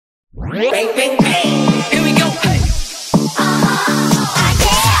Bang, bang, bang. Here we go. Hey.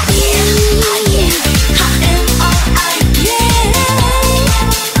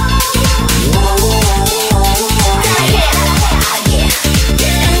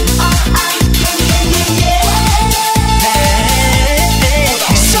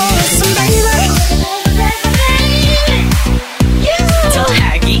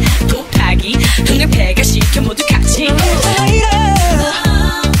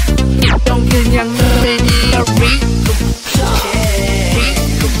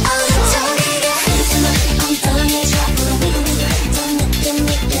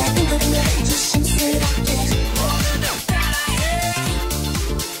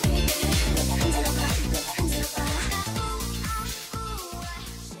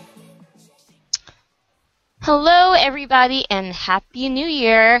 Hello, everybody, and Happy New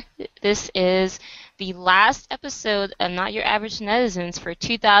Year! This is the last episode of Not Your Average Netizens for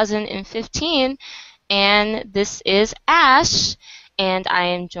 2015, and this is Ash, and I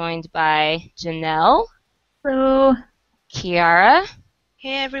am joined by Janelle. Hello. Kiara.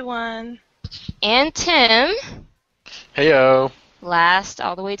 Hey, everyone. And Tim. Heyo. Last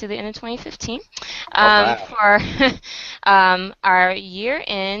all the way to the end of 2015 Wow. for our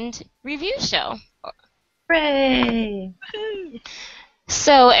year-end review show. Hooray!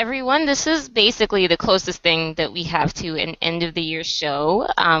 So everyone, this is basically the closest thing that we have to an end of the year show.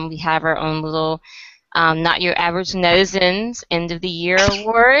 We have our own little Not Your Average Netizens end of the year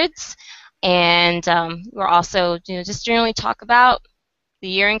awards, and we're also just generally talk about the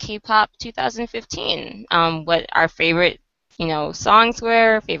year in K-pop 2015. What our favorite songs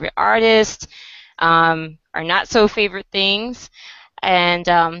were, favorite artists, our not so favorite things.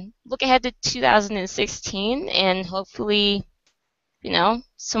 And look ahead to 2016, and hopefully,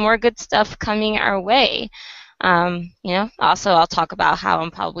 some more good stuff coming our way. Also I'll talk about how I'm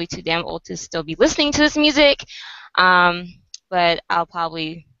probably too damn old to still be listening to this music, but I'll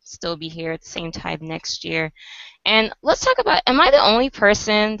probably still be here at the same time next year. And let's talk about, am I the only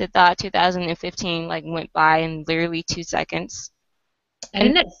person that thought 2015 went by in literally 2 seconds? I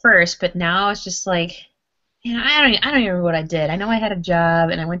didn't at first, but now it's just like, I don't even remember what I did. I know I had a job,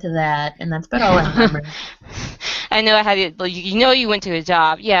 and I went to that, and that's about all I remember. I know I had it. You went to a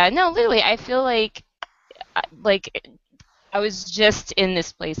job. Yeah, no, literally, I feel like I was just in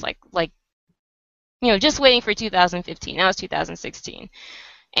this place, just waiting for 2015. Now it's 2016,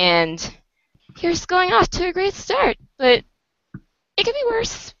 and here's going off to a great start. But it could be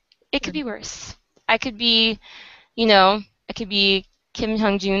worse. It could be worse. I could be Kim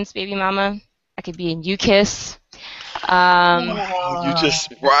Hyung-jun's baby mama. I could be in U-Kiss. You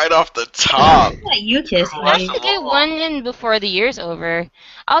just right off the top. U-Kiss. I should get one in before the year's over.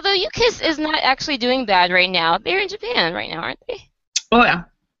 Although U-Kiss is not actually doing bad right now. They're in Japan right now, aren't they? Oh, yeah.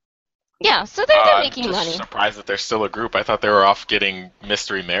 Yeah, so they're making money. I'm surprised that they're still a group. I thought they were off getting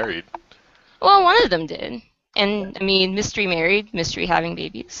mystery married. Well, one of them did. And, mystery married, mystery having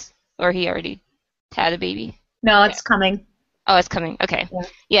babies. Or he already had a baby. No, it's coming. Oh, it's coming. Okay.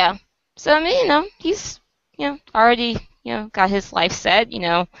 Yeah. So, he's, already, got his life set,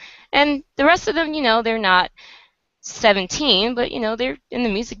 and the rest of them, they're not 17, but, they're in the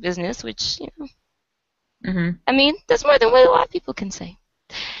music business, which, that's more than what a lot of people can say.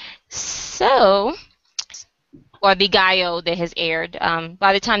 So, or the gayo that has aired,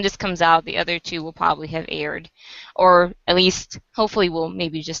 by the time this comes out, the other two will probably have aired, or at least, hopefully,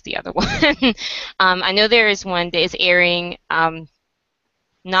 maybe just the other one. I know there is one that is airing,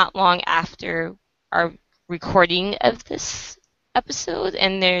 not long after our recording of this episode,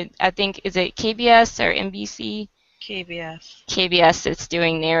 and I think, is it KBS or NBC? KBS that's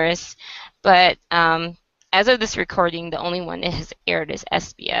doing theirs, but as of this recording, the only one that has aired is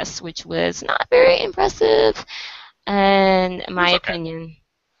SBS, which was not very impressive, in my opinion.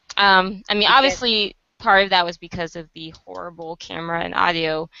 Obviously, part of that was because of the horrible camera and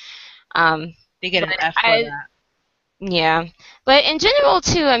audio. They get an F for that. Yeah, but in general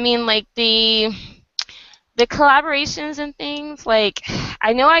too, the collaborations and things,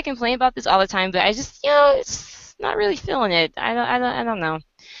 I know I complain about this all the time, but I just, it's not really feeling it. I don't know.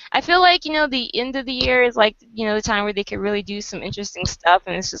 I feel like, the end of the year is the time where they could really do some interesting stuff,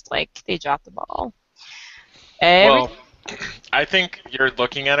 and it's just they dropped the ball. Well, I think you're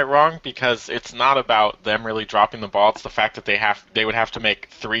looking at it wrong, because it's not about them really dropping the ball. It's the fact that they would have to make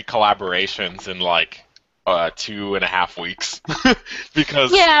 3 collaborations in 2.5 weeks.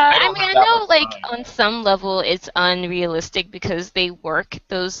 Because I know on some level it's unrealistic because they work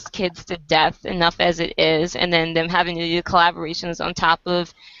those kids to death enough as it is, and then them having to do collaborations on top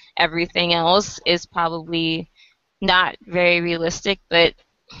of everything else is probably not very realistic, but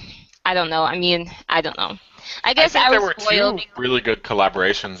I don't know. I mean, I don't know. I I guess think I there was were spoiled. two really good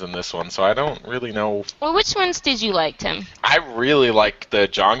collaborations in this one, so I don't really know. Well, which ones did you like, Tim? I really liked the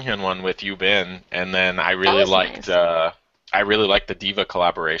Jonghyun one with Yu Bin, and then That was nice. I really liked the Diva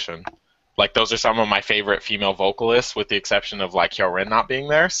collaboration. Like those are some of my favorite female vocalists, with the exception of like Hyorin not being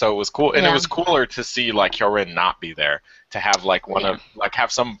there. So it was cool, and it Yeah. was cooler to see like Hyorin not be there, to have like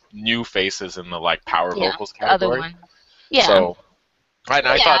have some new faces in the like power Yeah, vocals the other category. one. Yeah. So I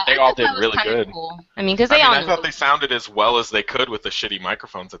Yeah, thought they all thought did that was really kind good. of cool. I mean, because I they mean, all I know. thought they sounded as well as they could with the shitty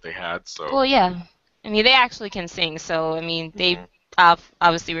microphones that they had. So Well, yeah. I mean, they actually can sing, so I mean, they Mhm.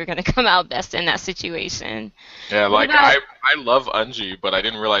 obviously were going to come out best in that situation. Yeah, What like about? I love Unji, but I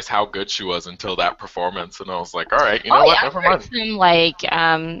didn't realize how good she was until that performance, and I was like, all right, you know Oh what? yeah, Never I've heard mind. some like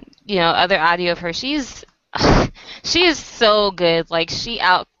other audio of her. She's she is so good. Like she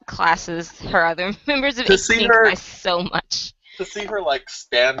outclasses her other members of To see 8 her by so much. to see her like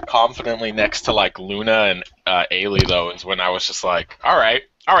stand confidently next to like Luna and Ailey though is when I was just like, all right,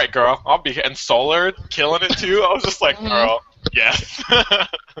 girl, I'll be and Solar killing it too. I was just like, Mhm. girl, yes.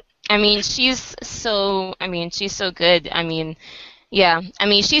 I mean, she's so good. I mean, yeah. I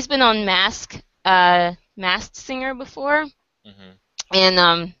mean, she's been on Masked Singer before. Mhm. And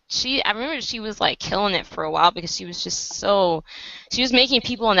I remember she was like killing it for a while because she was making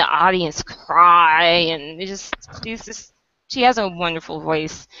people in the audience cry, and she has a wonderful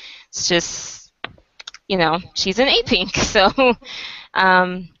voice. It's just, she's an A-Pink, so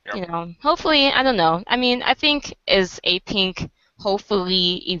hopefully, I don't know. I mean, I think as A-Pink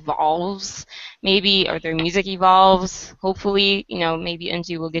hopefully evolves, maybe, or their music evolves, hopefully, maybe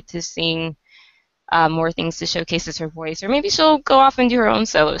Unji will get to sing more things to showcase as her voice, or maybe she'll go off and do her own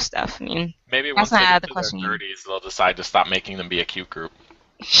solo stuff. I mean, Maybe that's once not they out of get the to their question. 30s, they'll decide to stop making them be a cute group.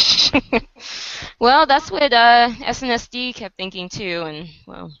 Well, that's what SNSD kept thinking too, and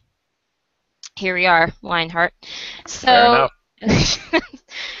well, here we are, Lionheart. Fair So, enough.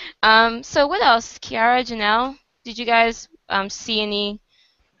 so what else? Kiara, Janelle, did you guys see any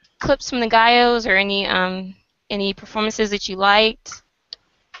clips from the Gayos or any performances that you liked?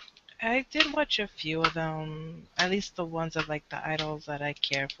 I did watch a few of them, at least the ones of like the idols that I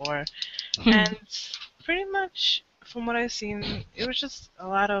care for, and pretty much from what I've seen, it was just a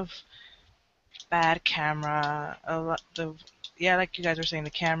lot of bad camera, like you guys were saying, the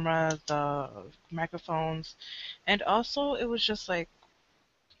camera, the microphones, and also it was just like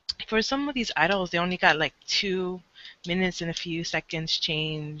for some of these idols, they only got like 2 minutes and a few seconds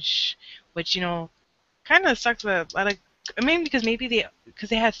change, which kind of sucks. But I mean, because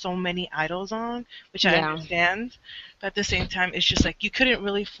they had so many idols on, which I Yeah. understand. But at the same time, it's just like you couldn't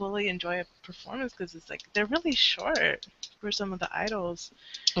really fully enjoy a performance because it's like they're really short for some of the idols.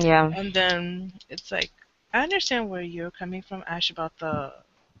 Yeah. And then it's like I understand where you're coming from, Ash, about the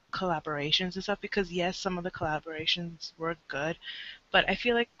collaborations and stuff. Because yes, some of the collaborations were good, but I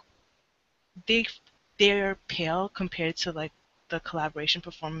feel like they they're pale compared to like the collaboration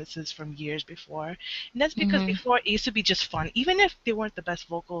performances from years before, and that's because Mhm. before it used to be just fun. Even if they weren't the best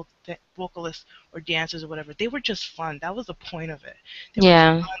vocalists or dancers or whatever, they were just fun. That was the point of it. They were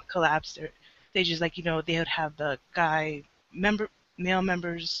Yeah. fun collabs. They just like they would have the male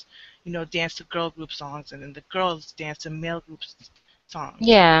members, dance to girl group songs, and then the girls dance to male group songs.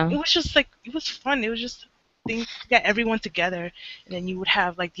 Yeah. It was just like it was fun. It was just thing to get everyone together, and then you would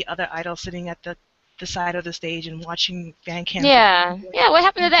have like the other idol sitting at the side of the stage and watching fan cams. Yeah. Yeah, what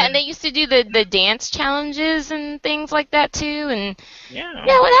happened to that? And they used to do the dance challenges and things like that too, and Yeah.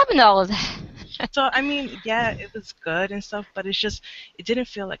 yeah, what happened to all of that? So I mean, yeah, it was good and stuff, but it didn't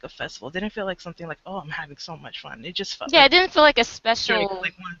feel like a festival. It didn't feel like something like, oh, I'm having so much fun. It just felt Yeah, like it didn't feel like a doing special.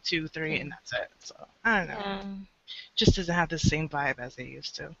 like 1, 2, 3, and that's it. So I don't know. Yeah. Just doesn't have the same vibe as they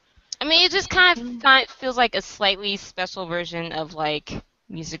used to. I mean, it just kind of feels like a slightly special version of like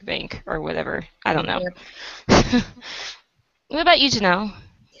Music Bank or whatever. I don't know. What about you, Janelle?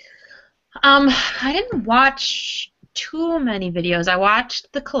 I didn't watch too many videos. I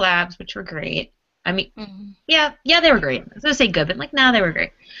watched the collabs, which were great. I mean, Mhm. yeah, they were great. I was gonna say good, but like, nah, they were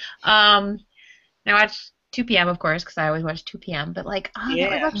great. I watched 2 p.m. of course, because I always watch 2 p.m. But like, that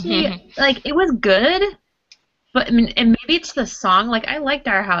was Yeah. actually like it was good. But I mean, and maybe it's the song. Like, I liked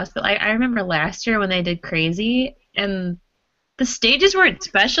Our House, but like, I remember last year when they did Crazy, and the stages weren't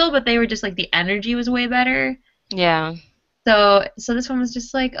special, but they were just like the energy was way better. Yeah. So this one was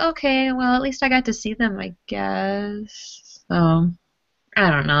just like, okay, well, at least I got to see them, I guess. So I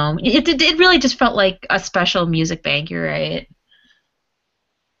don't know. It really just felt like a special music bank. You're right.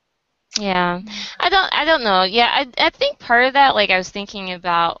 Yeah. I don't know. Yeah, I think part of that, like I was thinking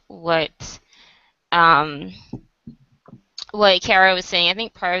about what um what Kara was saying. I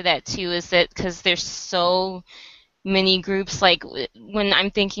think part of that too is that because there's so many groups, like when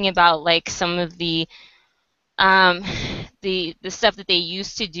I'm thinking about like some of um, the stuff that they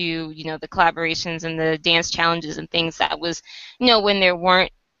used to do, the collaborations and the dance challenges and things that was, when there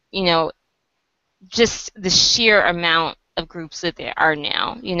weren't, you know, just the sheer amount of groups that there are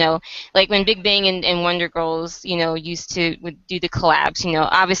now, like when Big Bang and Wonder Girls, used to would do the collabs,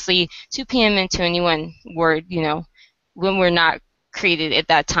 obviously 2 p.m. and 21 were, when we're not created at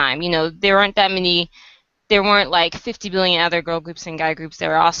that time, there aren't that many, there weren't like 50 billion other girl groups and guy groups that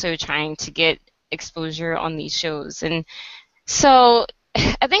were also trying to get exposure on these shows. And so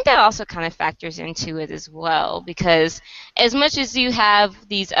I think that also kind of factors into it as well, because as much as you have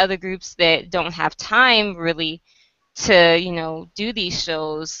these other groups that don't have time really to, do these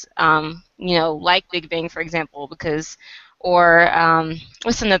shows, like Big Bang, for example, or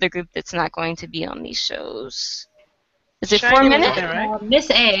what's another group that's not going to be on these shows? Is it Shiny 4 was Minute? there, right?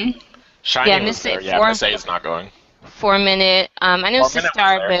 Miss A. Shiny Yeah, was Miss there. A, Yeah, Miss A is not going. 4 Minute. I know 4 Minute was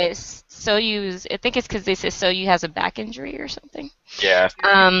Sistar, there. but Soyu's. I think it's because they said Soyu has a back injury or something. Yeah.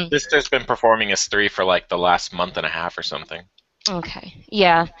 Um. Sister's been performing as 3 for like the last month and a half or something. Okay.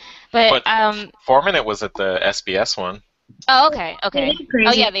 Yeah. But But 4 Minute was at the SBS one. Oh, okay. Okay. They crazy.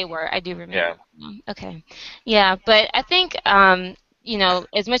 Oh, yeah, they were. I do remember. Yeah. Okay. Yeah, but I think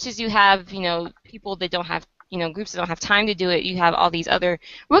as much as you have, people that don't have, groups that don't have time to do it, you have all these other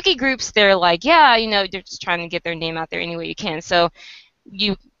rookie groups. They're like, yeah, they're just trying to get their name out there any way you can. So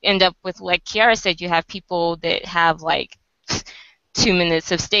you end up with, like Kiara said, you have people that have like 2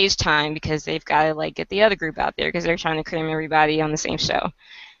 minutes of stage time because they've got to like get the other group out there because they're trying to cram everybody on the same show.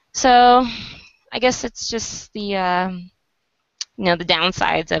 So I guess it's just the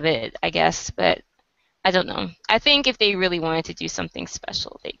downsides of it, I guess. But I don't know. I think if they really wanted to do something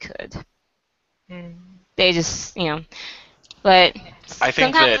special, they could. Mm. They just, but I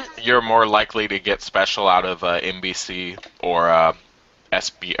think sometimes that you're more likely to get special out of NBC or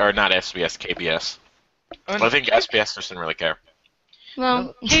SB or not SBS, KBS. I think SBS doesn't really care.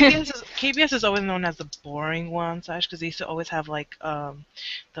 well, KBS is always known as the boring one, because they used to always have like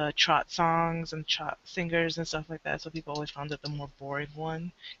the trot songs and trot singers and stuff like that. So people always found it the more boring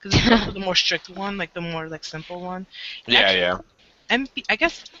one, because it's also the more strict one, like the more like simple one. Yeah, Actually, yeah. I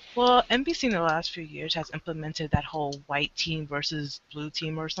guess, well, NBC in the last few years has implemented that whole white team versus blue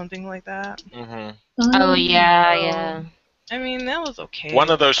team or something like that. hmm oh yeah. So, I mean, that was okay. One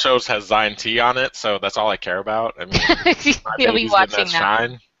of those shows has Zion T on it, so that's all I care about. I mean, my You'll be baby's getting watching that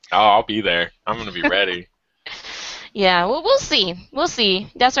shine. Oh, I'll be there. I'm gonna be ready. Yeah, well, we'll see. We'll see.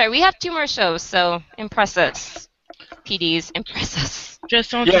 That's right. We have 2 more shows, so impress us. PDs, impress us.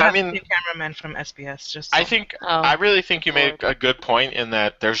 Just don't Yeah, I have mean- the same cameraman from SBS. Just I really think you made a good point in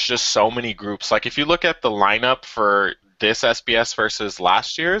that there's just so many groups. Like if you look at the lineup for this SBS versus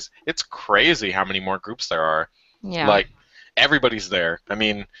last year's, it's crazy how many more groups there are. Yeah. Like everybody's there. I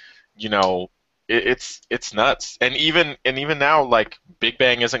mean, it's nuts. And even now, like Big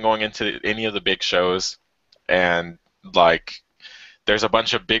Bang isn't going into any of the big shows, and like there's a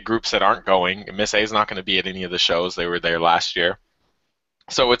bunch of big groups that aren't going. Miss A is not going to be at any of the shows. They were there last year,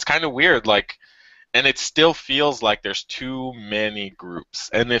 so it's kind of weird. Like, and it still feels like there's too many groups.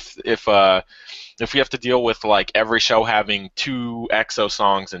 And if we have to deal with like every show having 2 EXO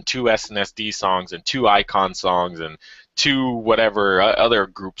songs and 2 SNSD songs and 2 Icon songs and 2 whatever other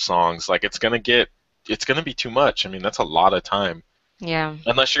group songs, like it's gonna be too much. I mean, that's a lot of time. Yeah.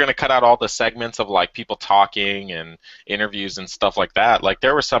 Unless you're gonna cut out all the segments of like people talking and interviews and stuff like that. Like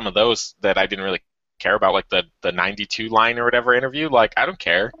there were some of those that I didn't really care about, like the 92 line or whatever interview. Like I don't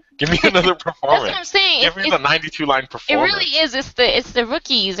care. Give me another performance. That's what I'm saying. Give me the 92 line It performance. really is. It's the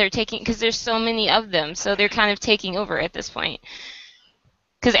rookies are taking, because there's so many of them, so they're kind of taking over at this point.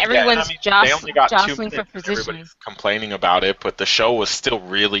 Because everyone's they only got 2 jostling for minutes and position. everybody's complaining about it, but the show was still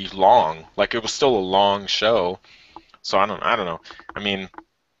really long. Like it was still a long show. So I don't know. I mean,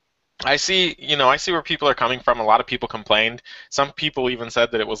 I see where people are coming from. A lot of people complained. Some people even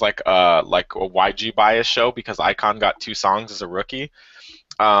said that it was like a YG bias show because Icon got 2 songs as a rookie.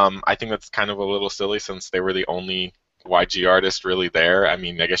 I think that's kind of a little silly since they were the only YG artist really there. I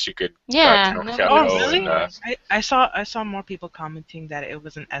mean, I guess you could Yeah. count no, Shadow Oh, really? and, I saw more people commenting that it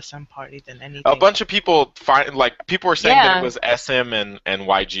was an SM party than anything. a bunch of people people were saying that Yeah. it was SM and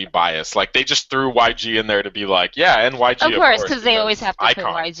YG bias. Like they just threw YG in there to be like, yeah, and YG Of course, because they always have to Icon.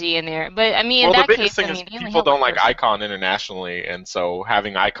 put YG in there. But I mean, Well, in the that biggest case, thing I is mean, they only people have don't one like person. Icon internationally, and so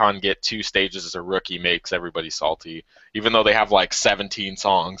having Icon get 2 stages as a rookie makes everybody salty. Even though they have like 17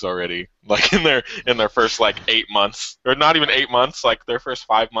 songs already, like in their first like 8 months, or not even 8 months, like their first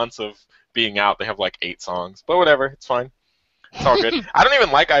 5 months of being out, they have like 8 songs. But whatever, it's fine. It's all good. I don't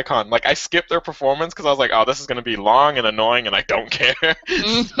even like iKON. Like, I skipped their performance because I was like, oh, this is gonna be long and annoying, and I don't care.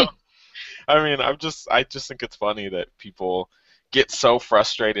 So, I mean, I just think it's funny that people get so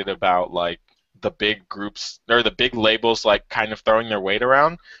frustrated about like the big groups or the big labels like kind of throwing their weight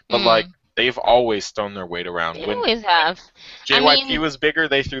around, but like they've always thrown their weight around. They When always have. JYP was bigger,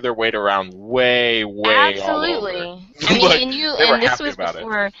 they threw their weight around way all over. Absolutely. I mean, Like, and they were this happy was about it.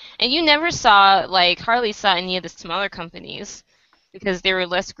 before, and you never saw like hardly saw any of the smaller companies because there were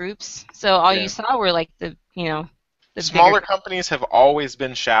less groups. So all Yeah. you saw were like the the Smaller bigger. companies have always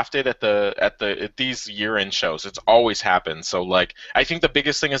been shafted at these year-end shows. It's always happened. So like I think the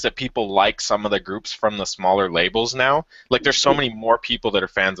biggest thing is that people like some of the groups from the smaller labels now. Like there's so many more people that are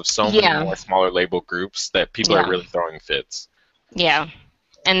fans of so many Yeah. more smaller label groups that people Yeah. are really throwing fits. Yeah.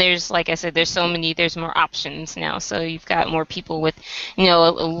 And there's, like I said, there's more options now. So you've got more people with, a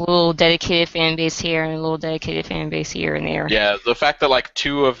little dedicated fan base here and a little dedicated fan base here and there. Yeah, the fact that like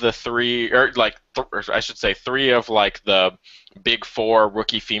two of the three, or like, or I should say, three of like the big four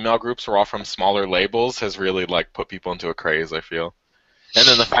rookie female groups were all from smaller labels has really like put people into a craze, I feel. And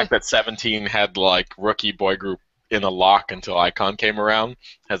then the fact that 17 had like rookie boy group in a lock until iKON came around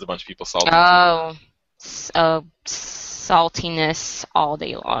has a bunch of people salty. Oh, saltiness all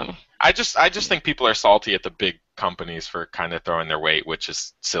day long. I just think people are salty at the big companies for kind of throwing their weight, which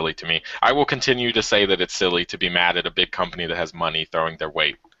is silly to me. I will continue to say that it's silly to be mad at a big company that has money throwing their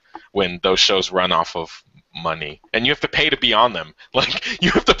weight when those shows run off of money, and you have to pay to be on them. Like,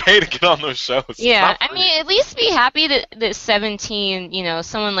 you have to pay to get on those shows. It's Yeah, not I free. mean, at least be happy that 17,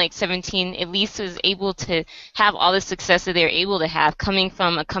 someone like 17 at least was able to have all the success that they're able to have coming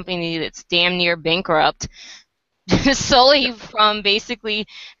from a company that's damn near bankrupt, solely from basically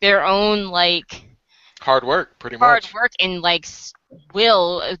their own, like, Hard work, pretty hard much. work and, like,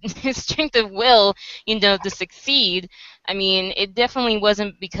 will, strength of will, to succeed. I mean, it definitely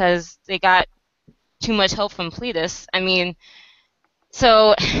wasn't because they got too much help from Pledis. I mean,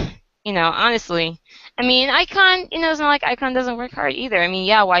 so, honestly, I mean, iKON, it's not like iKON doesn't work hard either. I mean,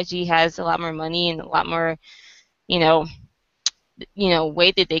 yeah, YG has a lot more money and a lot more, you know,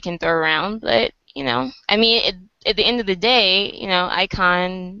 weight that they can throw around, but, I mean, at the end of the day,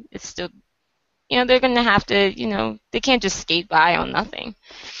 iKON is still, they're gonna have to, they can't just skate by on nothing.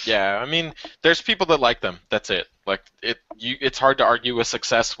 Yeah, I mean, there's people that like them. That's it. Like it's hard to argue with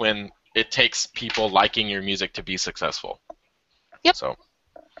success when it takes people liking your music to be successful. Yep. So.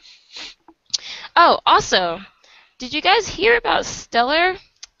 Oh, also, did you guys hear about Stellar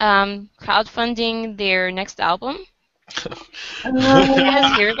crowdfunding their next album? Did you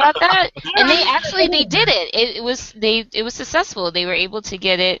guys hear about that? And they did it. It was successful. They were able to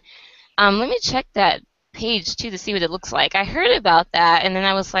get it. Let me check that page too to see what it looks like. I heard about that, and then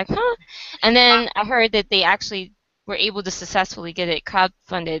I was like, huh. And then I heard that they actually were able to successfully get it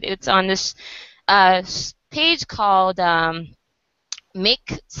crowdfunded. It's on this page called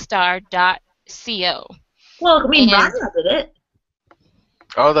makestar.co. Well, I mean, And- Rania did it.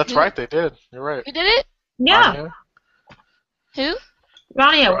 Oh, that's right. They did. You're right. Who did it? Yeah, Rania? Who?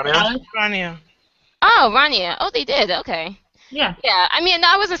 Rania. Rania? Rania. Oh, Rania. Oh, they did. Okay. Yeah. Yeah, I mean,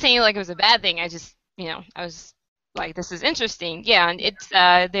 I wasn't saying like it was a bad thing. I just, I was like, this is interesting. Yeah, and it's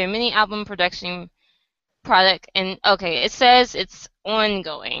their mini album production product, and okay, it says it's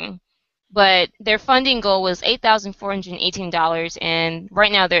ongoing, but their funding goal was $8,418, and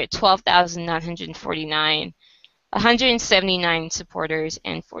right now they're at $12,949, 179 supporters,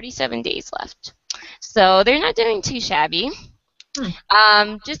 and 47 days left. So they're not doing too shabby.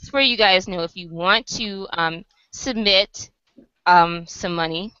 Just for you guys know, if you want to submit some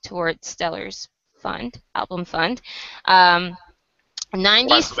money towards Stellar's album fund. 90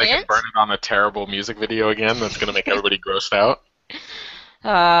 Why, so they can cents. burn it on a terrible music video again that's going to make everybody grossed out?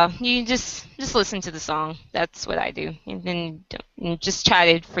 You just listen to the song. That's what I do, and then just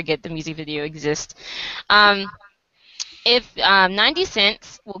try to forget the music video exists. If 90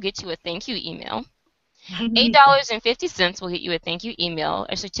 cents will get you a thank you email, $8.50 will get you a thank you email,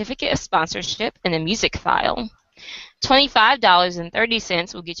 a certificate of sponsorship, and a music file.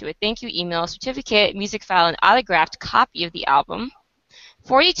 $25.30 will get you a thank you email, certificate, music file, and autographed copy of the album.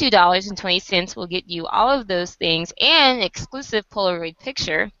 $42.20 will get you all of those things and an exclusive Polaroid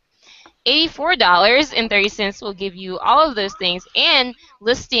picture. $84.30 will give you all of those things and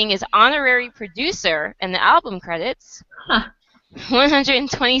listing as honorary producer in the album credits. Huh.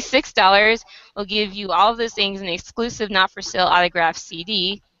 $126 will give you all of those things and an exclusive not-for-sale autographed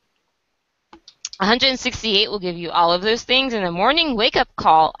CD. $168 will give you all of those things and a morning wake-up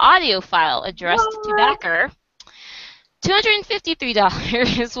call audio file addressed to backer.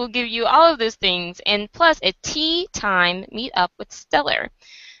 $253 will give you all of those things, and plus a tea time meetup with Stellar.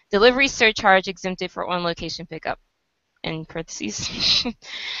 Delivery surcharge exempted for on-location pickup. In parentheses.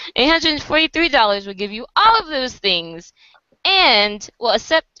 $843 will give you all of those things, and well,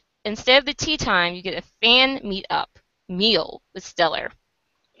 except instead of the tea time, you get a fan meetup meal with Stellar.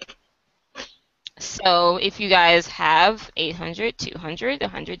 So if you guys have $800, $200,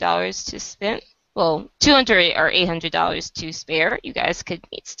 $100 to spend, well, $200 or $800 to spare, you guys could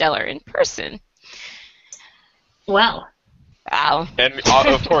meet Stellar in person. Well. Wow. And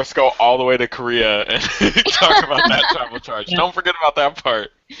of course, go all the way to Korea and talk about that travel charge. Yeah. Don't forget about that part.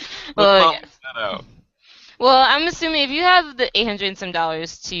 Well, Let's that out. Well, I'm assuming if you have the $800 and some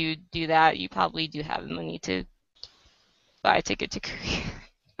to do that, you probably do have the money to buy a ticket to Korea.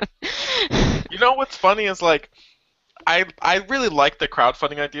 You know what's funny is like, I really like the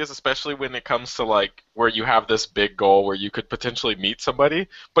crowdfunding ideas, especially when it comes to like where you have this big goal where you could potentially meet somebody,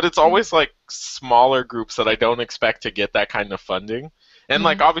 but it's always like smaller groups that I don't expect to get that kind of funding. And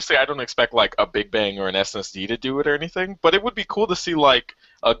like obviously I don't expect like a Big Bang or an SNSD to do it or anything, but it would be cool to see like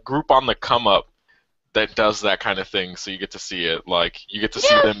a group on the come up that does that kind of thing, so you get to see it. Like you get to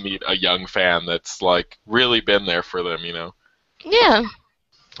see them meet a young fan that's like really been there for them, you know? Yeah.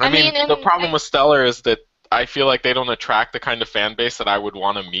 I mean the problem with Stellar is that I feel like they don't attract the kind of fan base that I would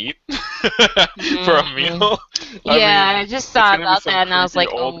want to meet for a meal. I just thought about that and I was like,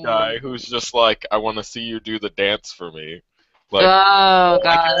 old guy who's just like, I want to see you do the dance for me. Like, oh god,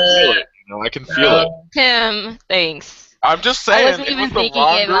 I can feel it. You know, I can feel it. Tim, thanks. I'm just saying. I wasn't even thinking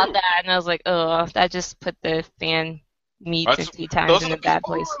about that, and I was like, oh, that just put the fan meets and tea times in a bad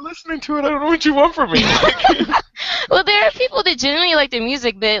place. I'm listening to it. I don't know what you want from me. Well, there are people that genuinely like the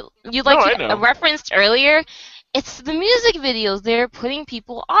music, but you referenced earlier. It's the music videos they're putting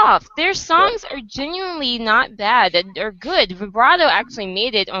people off. Their songs are genuinely not bad. They're good. Vibrato actually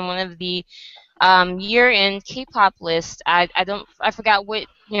made it on one of the year-end K-pop lists. I forgot what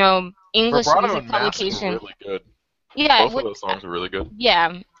English Vibrato music and Mask publication. were really good. Yeah, both of those songs are really good.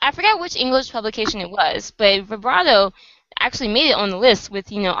 Yeah, I forgot which English publication it was, but Vibrato actually made it on the list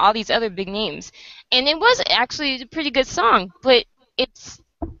with all these other big names, and it was actually a pretty good song. But it's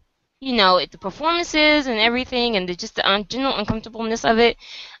the performances and everything, and just the general uncomfortableness of it.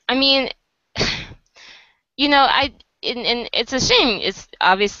 I mean, and it's a shame. It's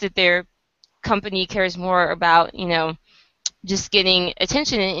obvious that their company cares more about just getting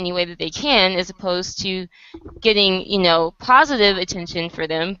attention in any way that they can, as opposed to getting, positive attention for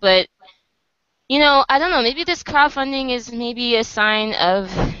them. But, I don't know, maybe this crowdfunding is maybe a sign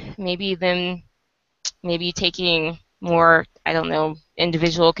of maybe them taking more, I don't know,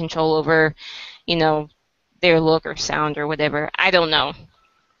 individual control over, their look or sound or whatever. I don't know.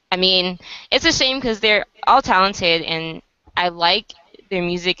 I mean, it's a shame because they're all talented and I like their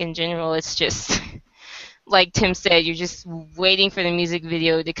music in general. It's just... like Tim said, you're just waiting for the music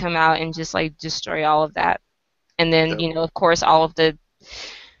video to come out and just like destroy all of that. And then, of course, all of the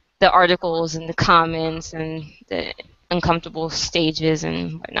articles and the comments and the uncomfortable stages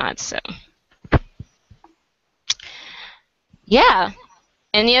and whatnot. So, yeah.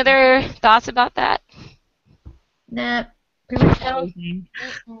 Any other thoughts about that? Nah, pretty much everything.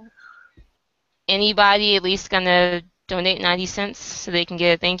 Anybody at least gonna donate 90 cents so they can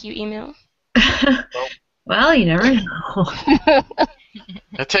get a thank you email? Well, you never know.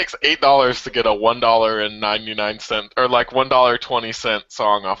 It takes $8 to get a $1.99 or like $1.20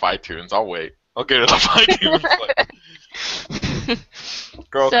 song off iTunes. I'll wait. I'll get it off iTunes.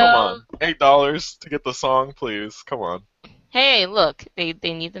 Girl, come on. $8 to get the song, please. Come on. Hey, look, they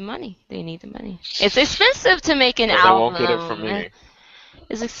need the money. They need the money. It's expensive to make an album. They won't get it from me.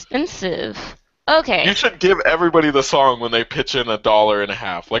 It's expensive. Okay. You should give everybody the song when they pitch in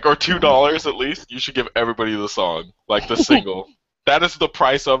 $1.50, like, or $2 at least. You should give everybody the song, like the single. That is the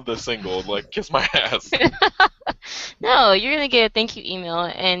price of the single. Like, kiss my ass. No, you're gonna get a thank you email,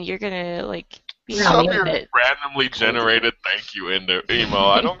 and you're gonna be happy with it. Randomly generated thank you email.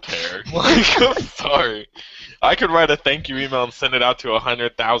 I don't care. Like, I'm sorry. I could write a thank you email and send it out to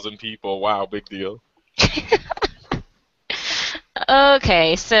 100,000 people. Wow, big deal.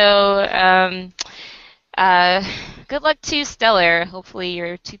 Okay, so good luck to Stellar. Hopefully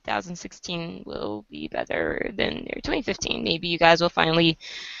your 2016 will be better than your 2015. Maybe you guys will finally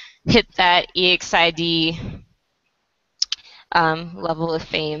hit that EXID level of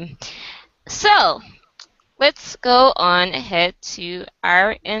fame. So, let's go on ahead to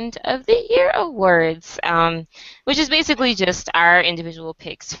our end of the year awards, which is basically just our individual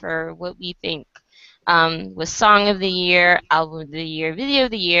picks for what we think was Song of the Year, Album of the Year, Video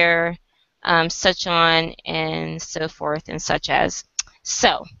of the Year, such on, and so forth and such as.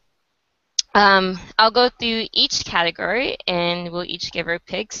 So, I'll go through each category, and we'll each give our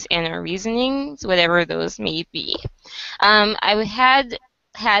picks and our reasonings, whatever those may be. I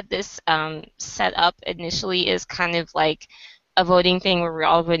had this set up initially as kind of like a voting thing where we're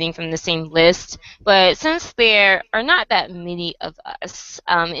all voting from the same list, but since there are not that many of us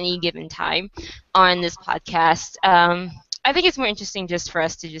any given time on this podcast, I think it's more interesting just for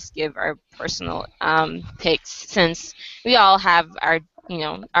us to just give our personal picks, since we all have our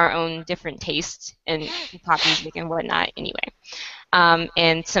own different tastes in pop music and whatnot anyway.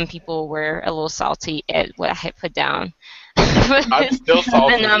 And some people were a little salty at what I had put down. I'm still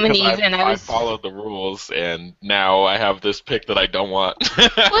salty the nominees, because and I followed the rules, and now I have this pick that I don't want. Well,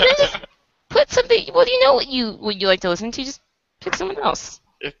 then just put something. Well, you know what you like to listen to. Just pick someone else.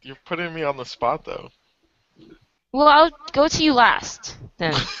 If you're putting me on the spot, though. Well, I'll go to you last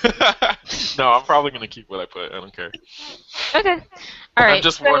then. No, I'm probably gonna keep what I put. I don't care. Okay. All right. I'm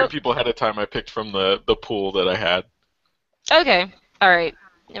just warning people ahead of time. I picked from the pool that I had. Okay. All right.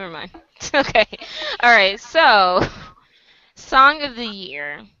 Never mind. Okay. All right. So, song of the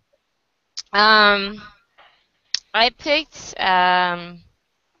year. I picked Bang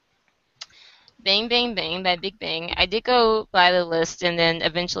Bang Bang by Big Bang. I did go by the list, and then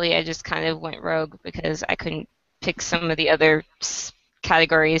eventually I just kind of went rogue because I couldn't pick some of the other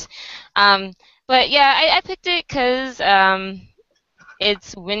categories. But yeah, I picked it because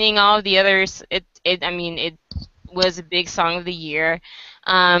it's winning all of the others. It was a big song of the year.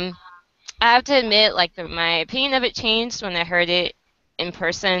 I have to admit, like my opinion of it changed when I heard it in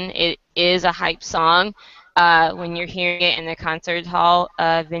person. It is a hype song when you're hearing it in a concert hall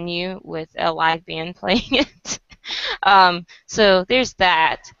venue with a live band playing it. So there's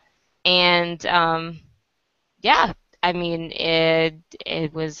that, and yeah, I mean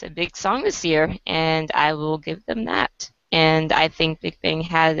it was a big song this year, and I will give them that. And I think Big Bang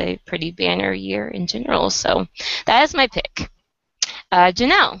had a pretty banner year in general, so that is my pick.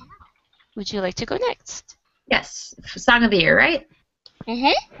 Janelle, would you like to go next? Yes, song of the year, right?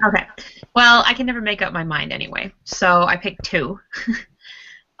 Mm-hmm. Okay. Well, I can never make up my mind anyway, so I picked two.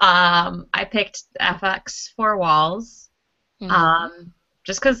 I picked FX Four Walls,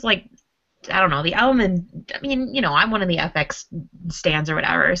 just because, like, I don't know, the album, and I mean, you know, I'm one of the FX stans or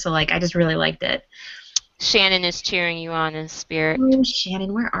whatever, so like, I just really liked it. Shannon is cheering you on in spirit. Oh,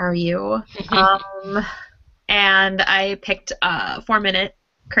 Shannon, where are you? And I picked 4 Minute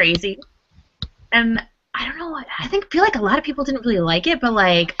Crazy, and I don't know, feel like a lot of people didn't really like it, but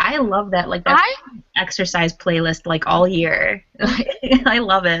like I love that, like that exercise playlist like all year. I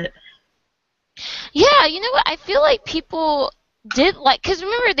love it. Yeah, you know what? I feel like people did like, because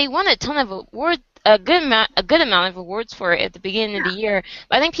remember they won a ton of awards, a good amount of awards for it at the beginning of the year.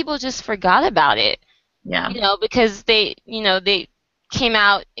 But I think people just forgot about it. Yeah. You know, because they came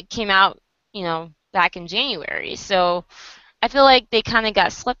out, you know, back in January. So I feel like they kind of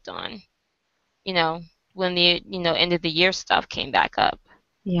got slept on, you know, when the end of the year stuff came back up.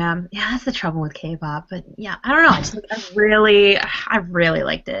 Yeah, that's the trouble with K-pop. But yeah, I don't know. I really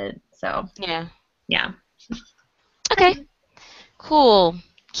liked it. So yeah. Okay, cool.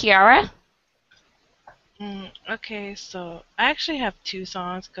 Kiara. Okay, so I actually have two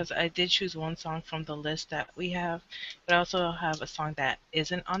songs because I did choose one song from the list that we have, but I also have a song that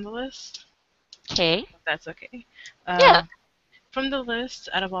isn't on the list. Okay. That's okay. Yeah. From the list,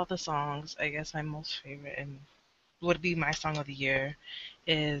 out of all the songs, I guess my most favorite and would be my song of the year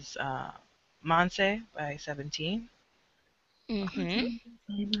is Monse by 17.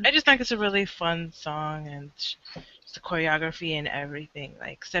 Mm-hmm. I just think it's a really fun song, and the choreography and everything.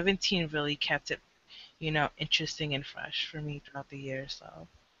 Like 17 really kept it, you know, interesting and fresh for me throughout the year. So,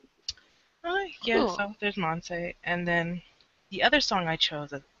 yeah, Cool. so there's Monse. And then the other song I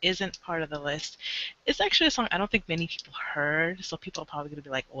chose that isn't part of the list, it's actually a song I don't think many people heard, so people are probably going to be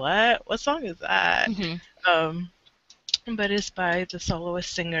like, what? What song is that? Mm-hmm. But it's by the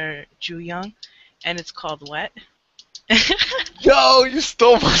soloist singer Ju Young, and it's called Wet. Yo, you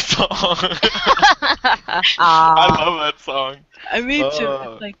stole my song. I love that song. I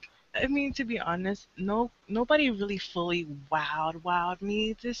mean, to be honest, nobody really fully wowed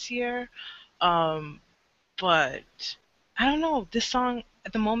me this year. But I don't know, this song,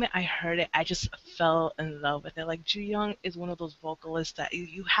 at the moment I heard it, I just fell in love with it. Like, Ju Young is one of those vocalists that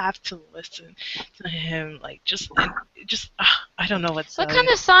you have to listen to him. Like, I don't know What kind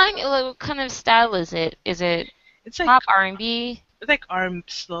of song? What kind of style is it? Is it it's like pop R&B? It's like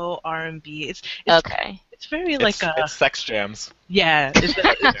slow R&B. It's okay. It's very like a It's sex jams. yeah.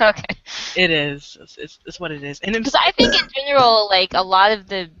 Okay. It is. It's what it is, and Because I think in general, like a lot of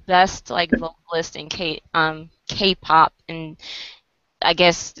the best like vocalists in K-pop, and I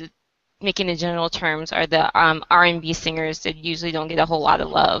guess making the general terms are the R&B singers that usually don't get a whole lot of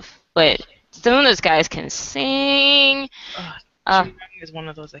love, but some of those guys can sing. Jung is one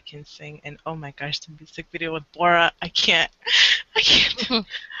of those that can sing, and oh my gosh, the music video with Bora, I can't.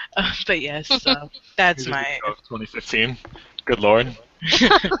 But yes, that's Music my. video of 2015. Good lord.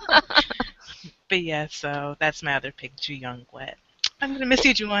 But yeah, so that's my other pick, Ju Young Wet. I'm gonna miss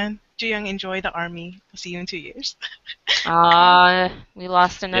you, Juwon. Ju Young, enjoy the army. We'll see you in 2 years. We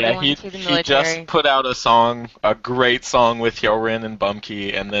lost another one to the military. He just put out a great song with Hyorin and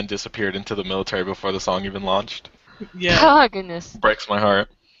Bumkey, and then disappeared into the military before the song even launched. Yeah. Oh goodness. Breaks my heart.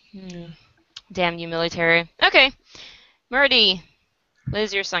 Damn you, military. Okay, Murdy, what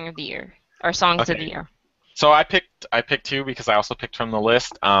is your song of the year or songs of the year? So I picked two because I also picked from the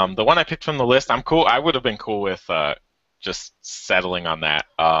list. The one I picked from the list, I'm cool. I would have been cool with just settling on that.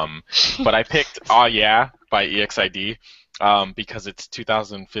 But I picked "Aw Yeah" by EXID because it's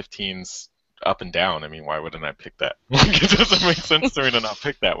 2015's Up and Down. I mean, why wouldn't I pick that? It doesn't make sense to me to not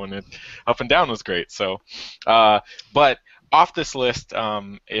pick that one. Up and Down was great. So, but off this list,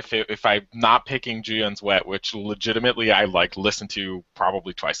 if I'm not picking Juyeon's Wet, which legitimately I like listen to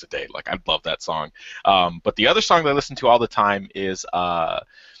probably twice a day, like I love that song. But the other song that I listen to all the time is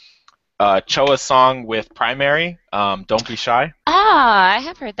Choa's song with Primary, "Don't Be Shy." I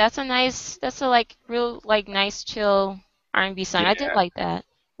have heard that's a like real like nice chill R&B song. I did like that.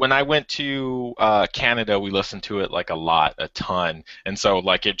 When I went to Canada, we listened to it like a ton, and so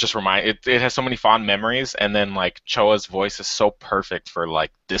like it just it has so many fond memories. And then like Choa's voice is so perfect for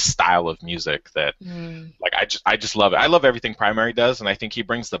like this style of music that like I just love it. I love everything Primary does, and I think he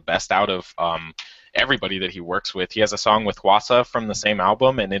brings the best out of everybody that he works with. He has a song with Hwasa from the same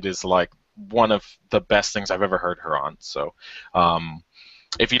album, and it is like one of the best things I've ever heard her on. So.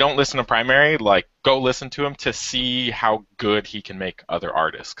 If you don't listen to Primary, like go listen to him to see how good he can make other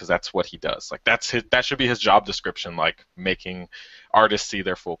artists, because that's what he does. Like that should be his job description, like making artists see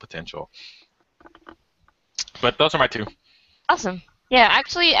their full potential. But those are my two. Awesome. Yeah,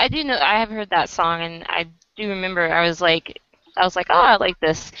 actually, I do know I have heard that song, and I do remember I was like, oh, I like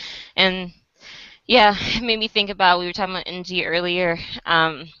this, and yeah, it made me think about we were talking about NG earlier.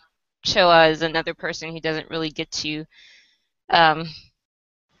 Choa is another person who doesn't really get to.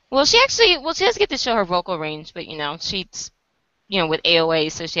 Well, she does get to show her vocal range, but she's with AOA,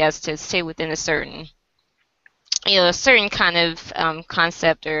 so she has to stay within a certain kind of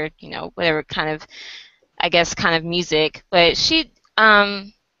concept or whatever kind of, I guess, kind of music. But she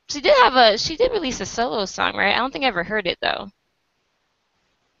did release a solo song, right? I don't think I ever heard it though.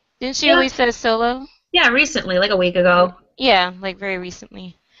 Didn't she release a solo? Yeah, recently, like a week ago. Yeah, like very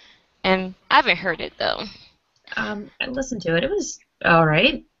recently, and I haven't heard it though. I listened to it. It was all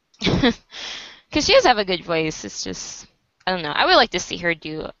right. Because she does have a good voice. It's just, I don't know. I would like to see her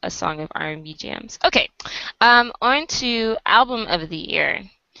do a song of R&B jams. Okay, on to album of the year.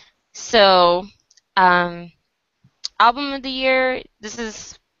 So, album of the year. This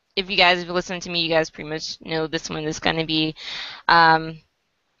is, if you guys have listened to me, you guys pretty much know this one is going to be.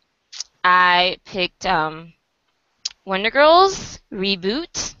 I picked Wonder Girls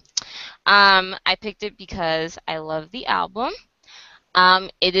Reboot. I picked it because I love the album.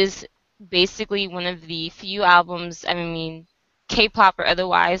 It is basically one of the few albums, I mean, K-pop or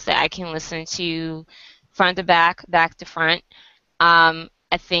otherwise, that I can listen to front to back, back to front. I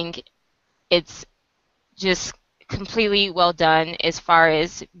think it's just completely well done as far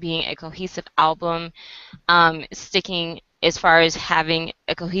as being a cohesive album, sticking as far as having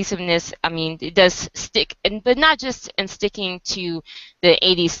a cohesiveness. I mean, it does stick, but not just in sticking to the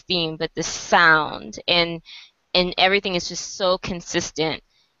 80s theme, but the sound and everything is just so consistent,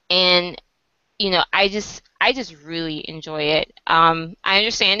 and I just really enjoy it. I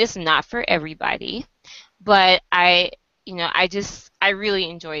understand it's not for everybody, but I really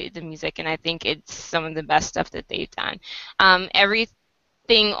enjoy the music, and I think it's some of the best stuff that they've done.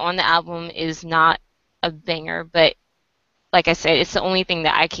 Everything on the album is not a banger, but like I said, it's the only thing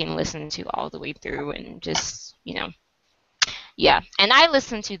that I can listen to all the way through, and just yeah, and I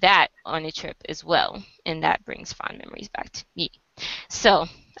listened to that on a trip as well, and that brings fond memories back to me. So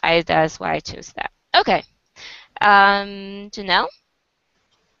that's why I chose that. Okay, Janelle?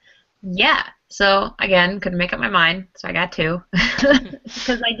 Yeah. So again, couldn't make up my mind, so I got two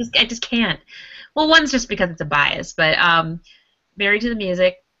because I just can't. Well, one's just because it's a bias, but Married to the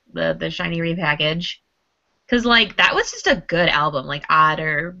Music, the Shiny repackage, because like that was just a good album, like Odd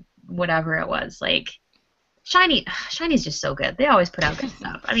or whatever it was, like. Shiny's just so good. They always put out good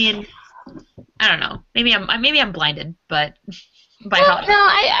stuff. I mean, I don't know. Maybe I'm blinded, but by Well, how. no,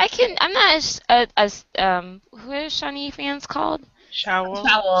 I'm not as who are Shawnee fans called? Shower.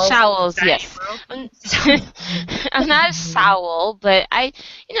 Showels, Shiny yes. Bro. I'm not a Sowl, but I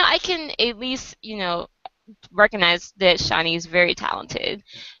can at least, recognize that Shawnee is very talented,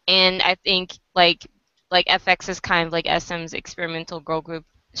 and I think like FX is kind of like SM's experimental girl group.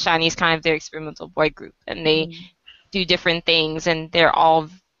 Shawnee's kind of their experimental boy group, and they do different things, and they're all,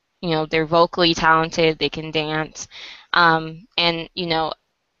 they're vocally talented. They can dance, and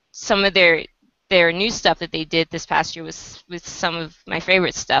some of their new stuff that they did this past year was with some of my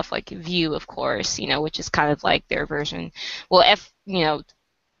favorite stuff, like View, of course, which is kind of like their version. Well,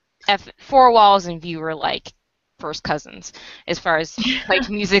 Four Walls and View are like first cousins as far as like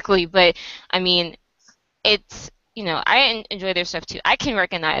musically, but I mean, it's I enjoy their stuff too. I can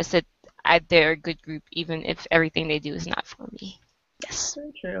recognize that they're a good group, even if everything they do is not for me. Yes.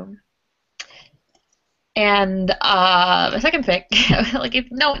 So true. And my second pick, like if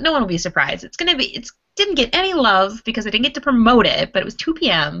no one will be surprised. It didn't get any love because I didn't get to promote it, but it was 2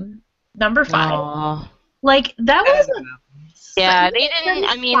 p.m. Number 5. Aww. Like that was Yeah, they didn't.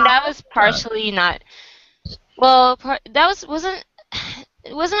 I mean, that was partially not. Well, wasn't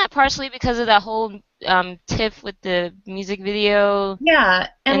that partially because of that whole tiff with the music video yeah,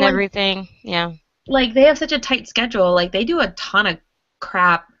 and like, everything? Yeah. Like they have such a tight schedule. Like they do a ton of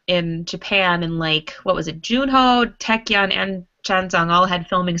crap in Japan, and like what was it? Junho, Taeyeon, and Chansung all had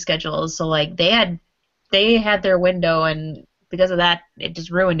filming schedules, so like they had their window, and because of that, it just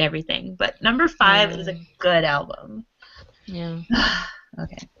ruined everything. But number 5 is a good album. Yeah.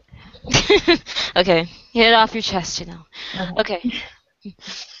 Okay. Okay. Get it off your chest, Okay.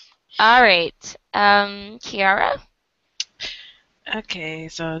 All right. Kiara? Okay,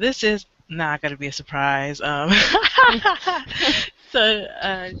 so this is not gonna be a surprise. So,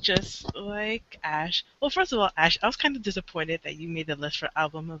 just like Ash. Well, first of all, Ash, I was kind of disappointed that you made the list for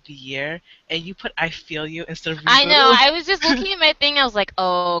album of the year and you put "I Feel You" instead of Reboot. I know. I was just looking at my thing. I was like,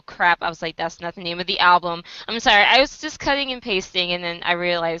 "Oh crap!" I was like, "That's not the name of the album." I'm sorry. I was just cutting and pasting, and then I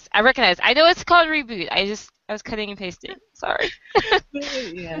recognized. I know it's called Reboot. I was cutting and pasting. Sorry.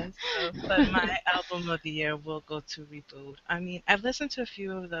 Yes. But my album of the year will go to Reboot. I mean, I've listened to a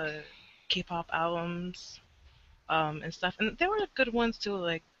few of the K-pop albums. And stuff, and there were good ones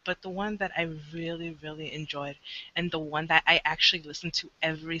too. But the one that I really, really enjoyed, and the one that I actually listen to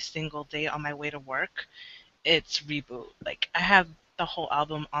every single day on my way to work, it's Reboot. Like I have the whole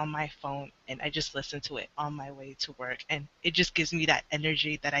album on my phone, and I just listen to it on my way to work, and it just gives me that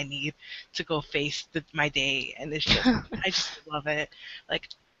energy that I need to go face my day, and it's just I just love it. Like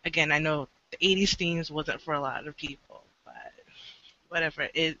again, I know the '80s themes wasn't for a lot of people, but whatever.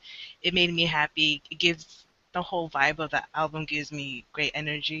 It made me happy. It gives the whole vibe of the album gives me great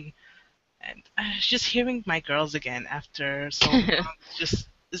energy, and just hearing my girls again after so long, it's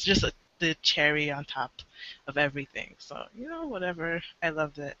just the cherry on top of everything. So whatever, I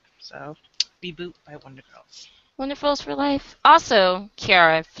loved it. So Reboot by Wonder Girls. Wonderful's for life. Also,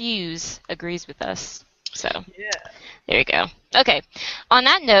 Kiara, Fuse agrees with us. So Yeah. there you go. Okay. On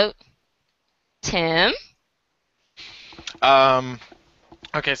that note, Tim.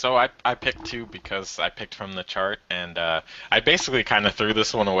 Okay, so I picked 2 because I picked from the chart, and I basically kind of threw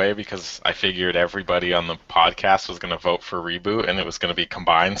this one away because I figured everybody on the podcast was going to vote for Reboot, and it was going to be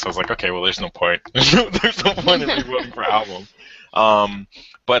combined. So I was like, okay, well, there's no point. There's no point in me voting for album.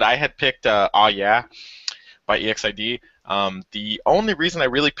 But I had picked Aw Yeah by EXID. The only reason I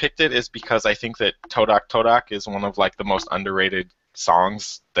really picked it is because I think that Todak Todak is one of like the most underrated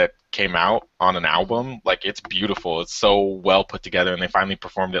songs that came out on an album. Like it's beautiful, it's so well put together, and they finally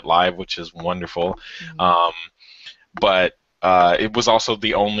performed it live, which is wonderful. But it was also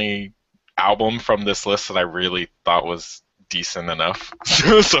the only album from this list that I really thought was decent enough.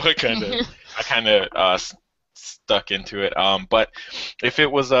 So I kind of stuck into it. But if it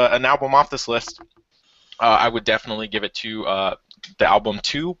was an album off this list, I would definitely give it to the album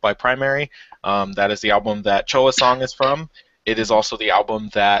 2 by Primary. That is the album that Choa's song is from. It is also the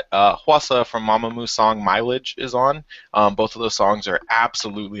album that Hwasa from Mamamoo's song Mileage is on. Both of those songs are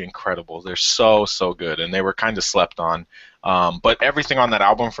absolutely incredible. They're so, so good, and they were kind of slept on. But everything on that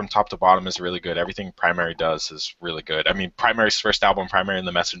album from top to bottom is really good. Everything Primary does is really good. I mean, Primary's first album, Primary and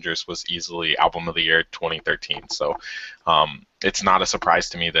the Messengers, was easily Album of the Year 2013. So it's not a surprise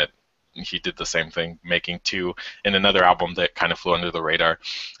to me that he did the same thing, making 2 in another album that kind of flew under the radar.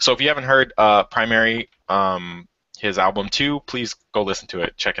 So if you haven't heard Primary, his album 2, please go listen to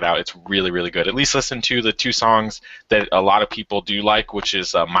it. Check it out. It's really, really good. At least listen to the 2 songs that a lot of people do like, which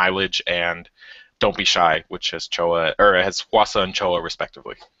is Mileage and Don't Be Shy, which has Choa or has Hwasa and Choa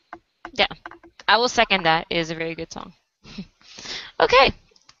respectively. Yeah, I will second that. It is a very good song. Okay,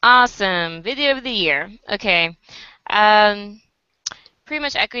 awesome. Video of the year. Okay, um, pretty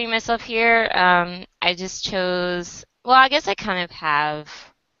much echoing myself here. I just chose. Well, I guess I kind of have.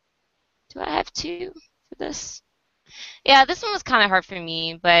 Do I have two for this? Yeah, this one was kind of hard for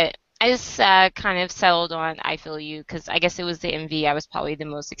me, but I just kind of settled on I Feel You because I guess it was the MV I was probably the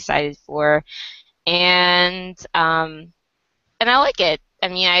most excited for, and and I like it. I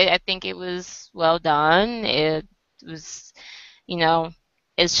mean, I think it was well done. It was, you know,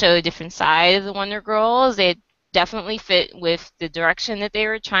 it showed a different side of the Wonder Girls. It definitely fit with the direction that they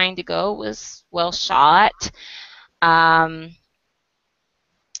were trying to go. It was well shot. Um,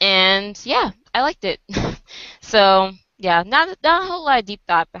 and yeah, I liked it. So yeah, not a whole lot of deep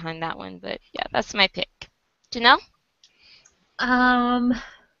thought behind that one, but yeah, that's my pick. Janelle? Um,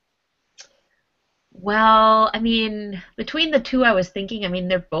 well, I mean, between the two I was thinking, I mean,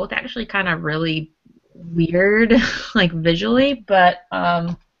 they're both actually kind of really weird, like visually, but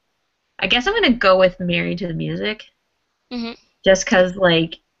I guess I'm gonna go with Married to the Music, Hmm. just 'cause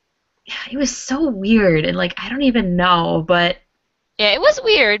like it was so weird and like I don't even know, but Yeah, it was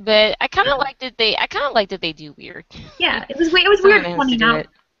weird, but I kind of liked it. I kind of liked that they do weird. yeah, it was weird, Someone has funny, to do not it.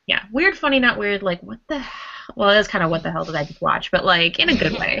 yeah, weird, funny, not weird. Like what the well, that's kind of what the hell did I just watch, but like in a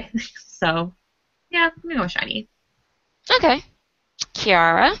good way. So yeah, I'm gonna go with Shiny. Okay.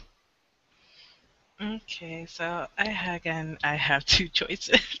 Kiara? Okay, so I have two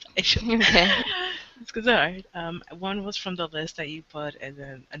choices. I should. Okay. It's because alright. One was from the list that you put, and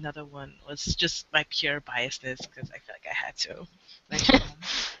then another one was just my pure biasness because I feel like I had to. mention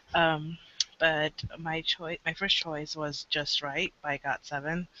them. But my first choice was Just Right by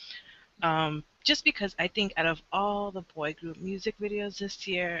GOT7. Just because I think out of all the boy group music videos this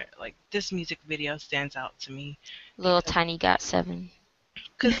year, like this music video stands out to me Little Tiny GOT7.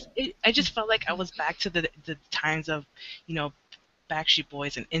 because I just felt like I was back to the times of, you know, Backstreet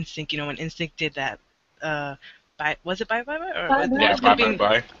Boys and NSYNC. You know, when NSYNC did that, was it Bye Bye Bye or Bye Bye Yeah, it's gonna bye be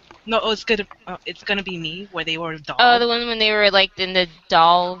bye bye. no, it's gonna be me where they were Oh, dolls. the one when they were like in the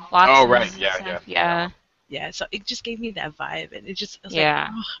doll boxes Oh right, and yeah, stuff. yeah. Yeah. Yeah, so it just gave me that vibe, and it was like, Yeah.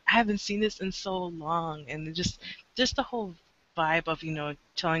 oh, I haven't seen this in so long, and it just the whole vibe of, you know,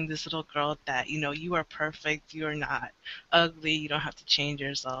 telling this little girl that, you know, you are perfect, you are not ugly, you don't have to change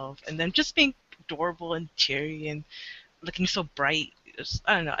yourself, and then just being adorable and cheery and looking so bright.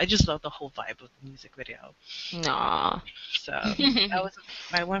 I don't know, I just love the whole vibe of the music video. Aw. So that was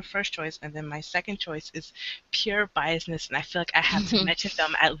my first choice, and then my second choice is pure biasness, and I feel like I have to mention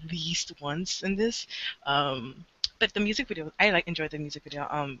them at least once in this. But the music video, I enjoyed the music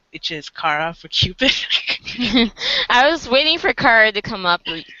video. Which is Kara for Cupid. I was waiting for Kara to come up.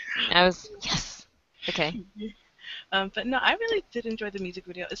 I was yes. Okay. But no, I really did enjoy the music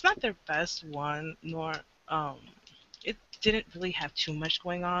video. It's not their best one, nor it didn't really have too much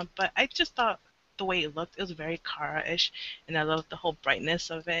going on, but I just thought the way it looked, it was very Kara-ish, and I loved the whole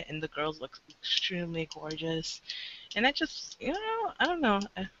brightness of it, and the girls looked extremely gorgeous. And I just, you know, I don't know.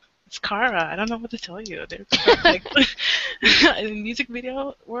 It's Kara. I don't know what to tell you. They're perfect. In the music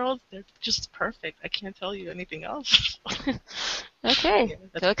video world, they're just perfect. I can't tell you anything else. Okay. Yeah,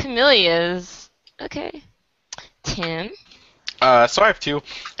 that's Go Camellias. Okay. Tim. So I have two,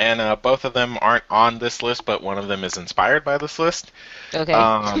 and both of them aren't on this list, but one of them is inspired by this list.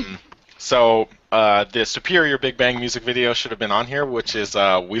 Okay. So the Superior Big Bang music video should have been on here, which is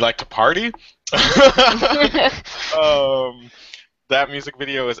We Like to Party. That music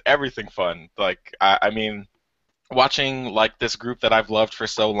video is everything fun. Like, I mean, watching like this group that I've loved for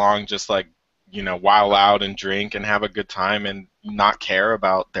so long, just like, you know, while out and drink and have a good time and not care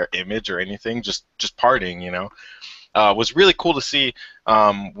about their image or anything, just partying, you know. Was really cool to see.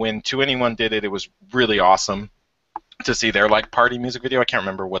 When To Anyone did it, it was really awesome to see their like party music video. I can't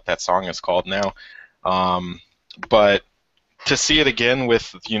remember what that song is called now, but to see it again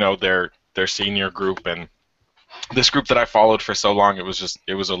with, you know, their senior group and this group that I followed for so long, it was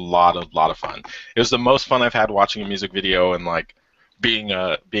a lot of fun. It was the most fun I've had watching a music video and like being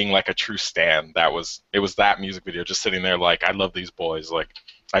like a true stan. It was that music video, just sitting there like, I love these boys. Like,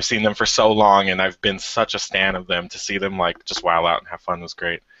 I've seen them for so long, and I've been such a stan of them. To see them like just wild out and have fun was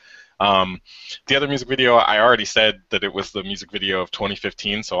great. The other music video, I already said that it was the music video of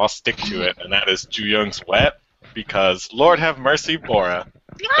 2015, so I'll stick to it, and that is Ju Young's Wet, because Lord have mercy, Bora.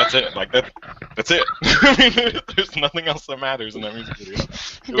 That's it. Like that's it. I mean, there's nothing else that matters in that music video.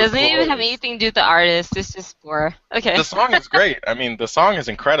 It doesn't even have anything to do with the artist. It's just Bora. Okay. The song is great. I mean, the song is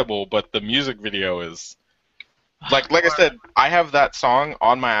incredible, but the music video is Like I said, I have that song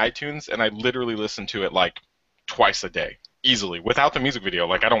on my iTunes, and I literally listen to it like twice a day, easily, without the music video.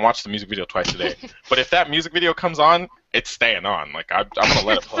 Like I don't watch the music video twice a day. But if that music video comes on, it's staying on. Like I'm gonna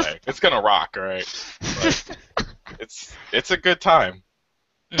let it play. It's gonna rock, all right? But it's a good time.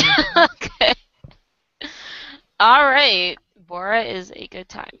 Okay. All right. Bora is a good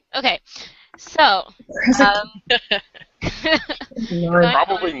time. Okay. So,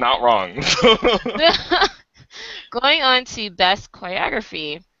 Probably not wrong. going on to best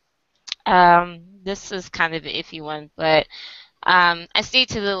choreography. This is kind of an iffy one, but I stayed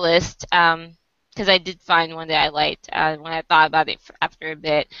to the list because I did find one that I liked when I thought about it after a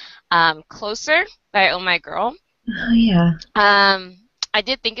bit. Closer by Oh My Girl. Oh yeah. I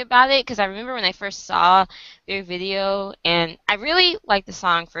did think about it because I remember when I first saw their video, and I really liked the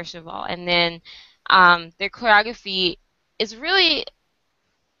song first of all, and then their choreography is really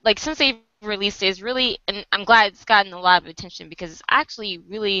like since they released it, is really, and I'm glad it's gotten a lot of attention because it's actually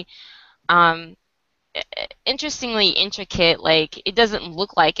really um, interestingly intricate. Like it doesn't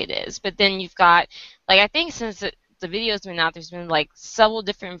look like it is, but then you've got like I think since the video's been out, there's been like several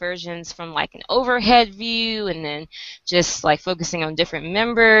different versions from like an overhead view and then just like focusing on different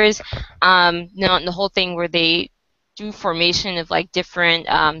members. The whole thing where they do formation of like different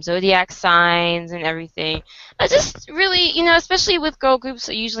zodiac signs and everything. I just really, especially with girl groups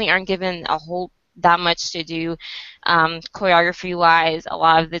that usually aren't given a whole that much to do choreography wise. A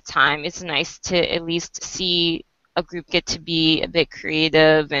lot of the time, it's nice to at least see a group get to be a bit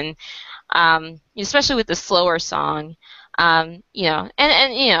creative and especially with the slower song, and I'm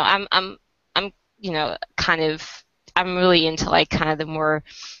kind of I'm really into like kind of the more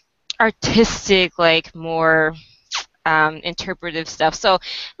artistic, like more interpretive stuff. So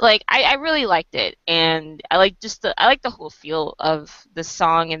like I really liked it, and I like the whole feel of the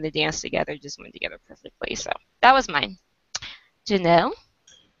song and the dance together just went together perfectly. So that was mine. Janelle?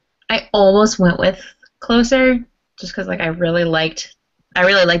 I almost went with Closer just because like I really liked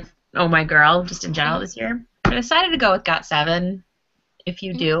Oh My Girl just in general this year. I decided to go with Got 7 if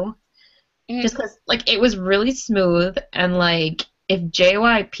you do. Just because like it was really smooth, and like if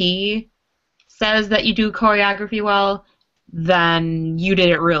JYP says that you do choreography well, then you did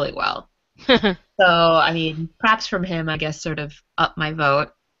it really well. So I mean, props from him, I guess, sort of up my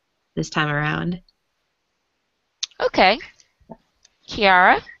vote this time around. Okay.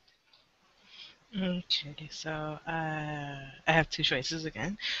 Kiara? Okay, so I have two choices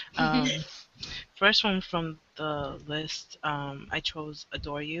again. First one from the list, I chose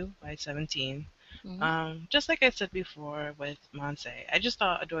Adore You by 17. Just like I said before with Monse, I just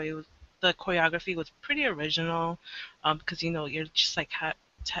thought Adore You, the choreography was pretty original because, you're just like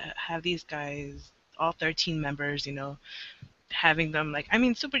have these guys, all 13 members, having them like, I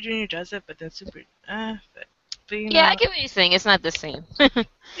mean, Super Junior does it, but then but Yeah, I get what you're saying. It's not the same.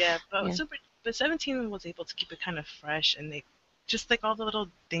 yeah, but Yeah. But 17 was able to keep it kind of fresh, and they just like all the little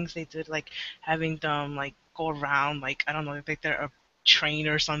things they did, like having them like go around, like I don't know, like they're a train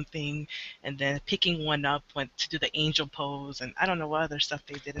or something, and then picking one up went to do the angel pose, and I don't know what other stuff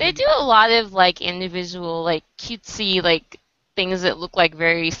they did. They do a lot of like individual, like cutesy, like things that look like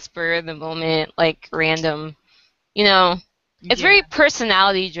very spur of the moment, like random. It's very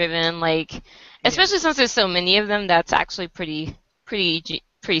personality driven, like especially since there's so many of them. That's actually pretty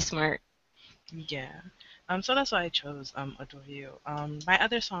smart. Yeah. So that's why I chose Adore You. My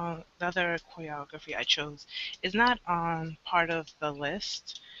other song, the other choreography I chose, is not on part of the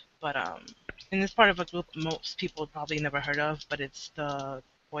list, but and it's part of a group most people probably never heard of, but it's the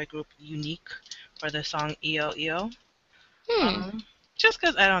boy group Unique for the song EO EO. Just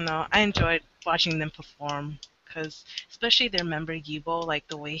because I don't know, I enjoyed watching them perform. Because especially their member Yibo, like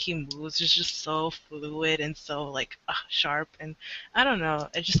the way he moves is just so fluid and so like sharp, and I don't know,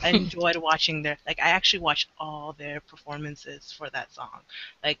 I enjoyed watching like I actually watched all their performances for that song.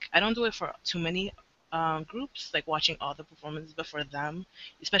 Like I don't do it for too many groups, like watching all the performances, but for them,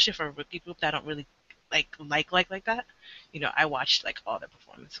 especially for a rookie group that I don't really like that, I watched like all their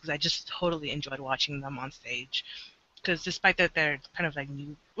performances because I just totally enjoyed watching them on stage. Because despite that they're kind of like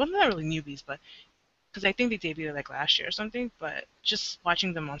new, well, not really newbies, but because I think they debuted like last year or something, but just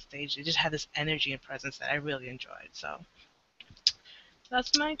watching them on stage, they just had this energy and presence that I really enjoyed. So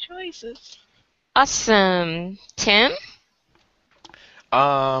that's my choices. Awesome. Tim?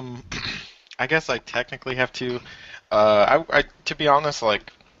 I guess I technically have to. To be honest,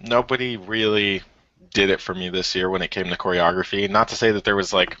 like nobody really did it for me this year when it came to choreography. Not to say that there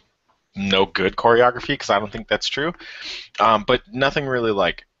was like no good choreography, because I don't think that's true. But nothing really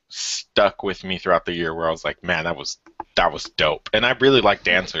like stuck with me throughout the year where I was like, man, that was that was dope. And I really like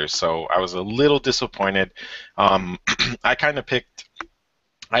dancers, so I was a little disappointed. I kind of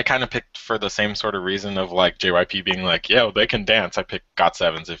picked for the same sort of reason of like JYP being like, yo, they can dance. I picked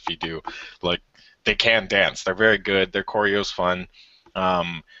GOT7's if you do. Like, they can dance. They're very good. Their choreo's fun.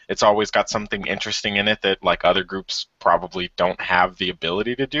 It's always got something interesting in it that like other groups probably don't have the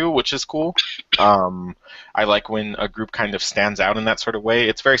ability to do, which is cool. I like when a group kind of stands out in that sort of way.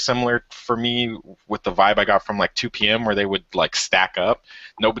 It's very similar for me with the vibe I got from like 2PM where they would like stack up.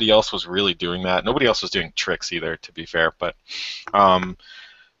 Nobody else was really doing that. Nobody else was doing tricks either, to be fair. But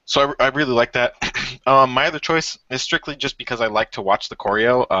so I really like that. My other choice is strictly just because I like to watch the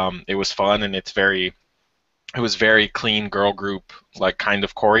choreo. It was fun and it was very clean girl group like kind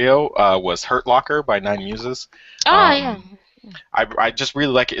of choreo. Was Hurt Locker by Nine Muses. Oh, yeah. I just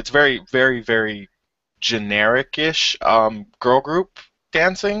really like it. It's very, very, very generic-ish girl group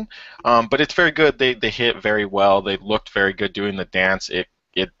dancing, but it's very good. They hit very well. They looked very good doing the dance. It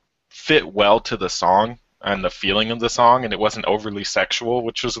fit well to the song and the feeling of the song, and it wasn't overly sexual,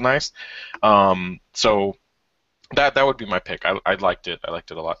 which was nice. So that would be my pick. I liked it. I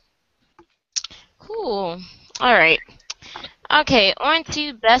liked it a lot. Cool. All right. Okay, on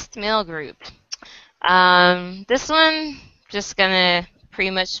to best male group. This one, just gonna pretty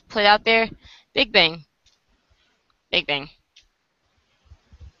much put out there, Big Bang. Big Bang.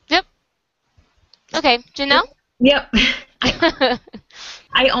 Yep. Okay, Janelle? Yep.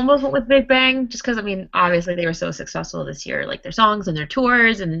 I almost went with Big Bang just because, I mean, obviously they were so successful this year. Like, their songs and their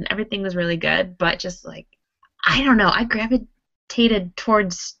tours and everything was really good. But just, like, I don't know. I gravitated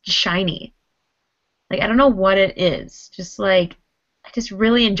towards SHINee. Like, I don't know what it is. Just, like, I just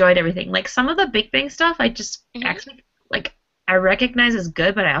really enjoyed everything. Like, some of the Big Bang stuff I just actually, like, I recognize as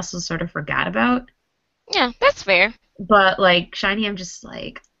good, but I also sort of forgot about. Yeah, that's fair. But, like, SHINee, I'm just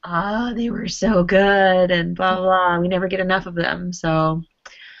like, oh, they were so good and blah, blah, blah. We never get enough of them. So,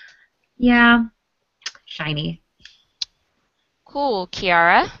 yeah, SHINee. Cool.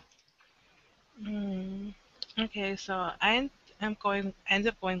 Kiara? Okay, so I end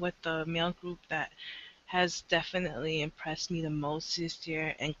up going with the male group that has definitely impressed me the most this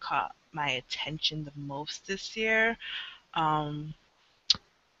year and caught my attention the most this year. I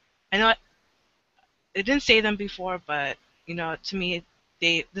know I didn't say them before, but to me,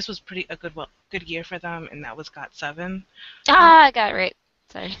 this was good year for them, and that was GOT7. I got it right.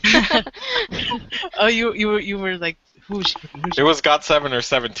 Sorry. Oh, you were like, who's It was GOT7 or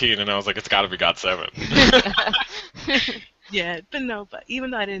 17, and I was like, it's got to be GOT7. Yeah, but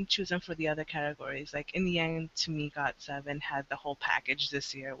even though I didn't choose them for the other categories, like in the end, to me, GOT7 had the whole package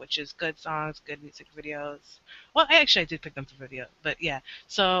this year, which is good songs, good music videos. Well, I did pick them for video, but yeah.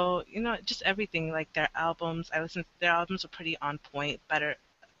 So just everything, like their albums. Their albums are pretty on point, better.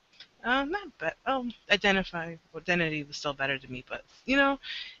 Not better. Identity was still better to me, but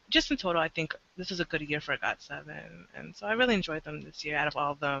just in total, I think this is a good year for GOT7, and so I really enjoyed them this year out of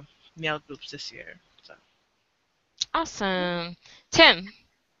all the male groups this year. So. Awesome. Tim?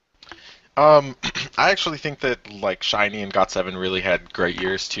 I actually think that like SHINee and GOT7 really had great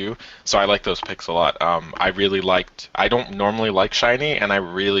years too, so I like those picks a lot. I don't normally like SHINee, and I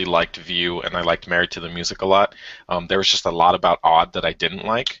really liked View, and I liked Married to the Music a lot. There was just a lot about Odd that I didn't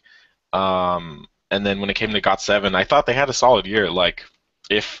like. And then when it came to GOT7, I thought they had a solid year. Like,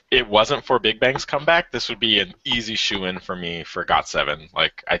 if it wasn't for Big Bang's comeback, this would be an easy shoe-in for me for GOT7.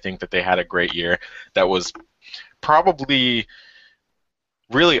 Like, I think that they had a great year that was probably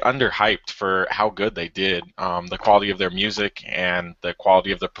really underhyped for how good they did. The quality of their music and the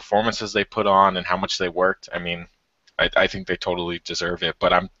quality of the performances they put on and how much they worked. I mean, I think they totally deserve it.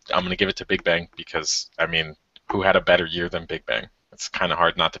 But I'm going to give it to Big Bang because, I mean, who had a better year than Big Bang? It's kind of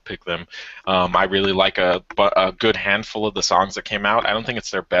hard not to pick them. I really like a good handful of the songs that came out. I don't think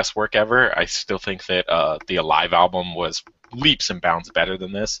it's their best work ever. I still think that the Alive album was leaps and bounds better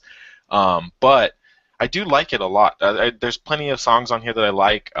than this. But I do like it a lot. There's plenty of songs on here that I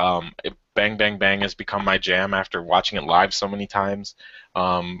like. Bang Bang Bang has become my jam after watching it live so many times.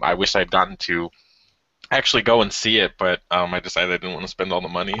 I wish I'd gotten to actually go and see it, but I decided I didn't want to spend all the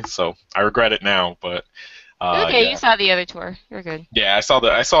money, so I regret it now. But Okay, yeah. you saw the other tour. You're good. Yeah, I saw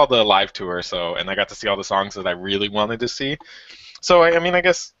the live tour, and I got to see all the songs that I really wanted to see. So I mean, I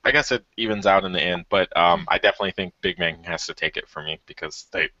guess it evens out in the end, but I definitely think Big Bang has to take it for me because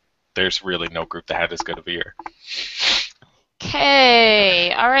there's really no group that had as good of a year.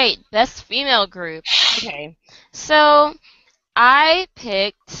 Okay, all right, best female group. Okay, so I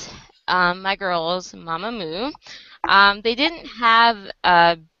picked my girls, Mamamoo. They didn't have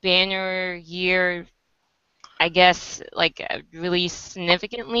a banner year I guess, like really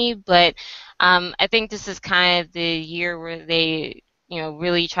significantly. But I think this is kind of the year where they,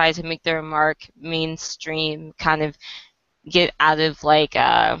 really try to make their mark mainstream, kind of get out of like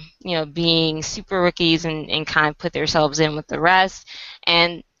being super rookies and kind of put themselves in with the rest.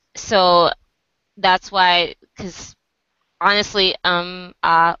 And so that's why, because honestly, oh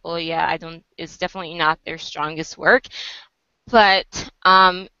yeah, I don't. It's definitely not their strongest work, but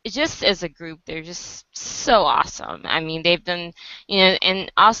just as a group, they're just so awesome. I mean, they've done,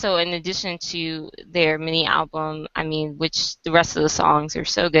 and also in addition to their mini album, I mean, which the rest of the songs are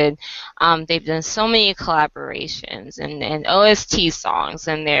so good, they've done so many collaborations and OST songs,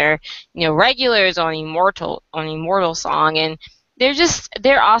 and they're, regulars on Immortal song, and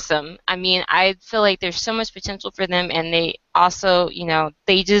they're awesome. I mean, I feel like there's so much potential for them, and they also,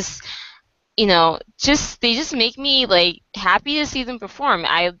 they just make me like happy to see them perform.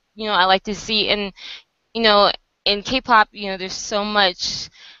 I like to see, and you know, in K-pop, there's so much,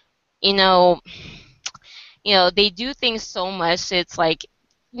 you know, they do things so much. It's like,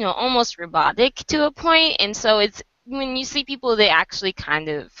 almost robotic to a point, and so it's when you see people that actually kind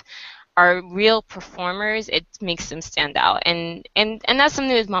of are real performers, it makes them stand out, and that's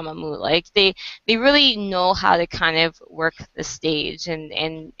something with Mamamoo. Like they really know how to kind of work the stage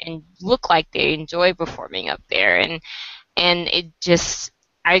and look like they enjoy performing up there, and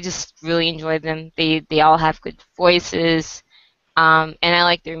I just really enjoy them. They all have good voices, and I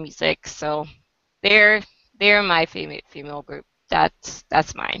like their music, so they're they're my favorite female group. That's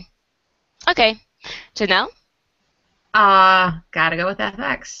mine. Okay, Janelle. Gotta go with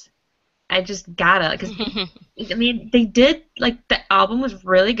FX. I just gotta, because I mean, they did, like, the album was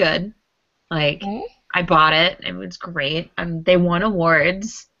really good. Like, I bought it. It was great. They won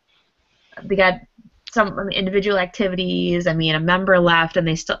awards. They got some individual activities. I mean, a member left, and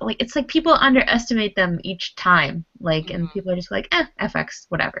they still, like, it's like people underestimate them each time. Like, and people are just like, FX,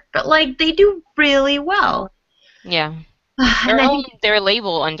 whatever. But, like, they do really well. Yeah. And their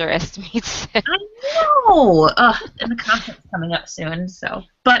label underestimates it. I know. And the concert's coming up soon, so.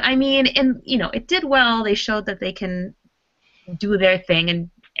 But I mean, it did well. They showed that they can do their thing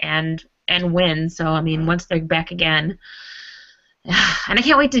and win. So I mean, once they're back again, and I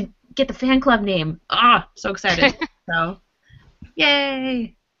can't wait to get the fan club name. So excited. So,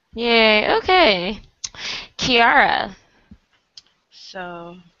 yay! Yay. Okay. Kiara.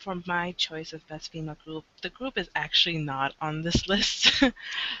 So, for my choice of best female group, the group is actually not on this list. Go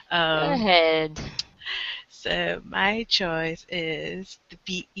ahead. So, my choice is the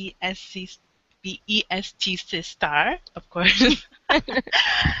BEST Sistar, of course.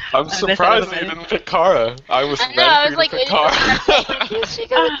 I'm surprised you didn't pick Kara. I was ready for you to pick Kara. She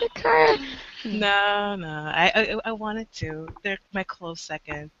got the Kara. No. I wanted to. They're my close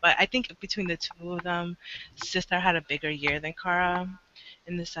second. But I think between the two of them, Sister had a bigger year than Kara,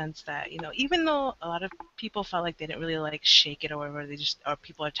 in the sense that, even though a lot of people felt like they didn't really like Shake It or whatever, or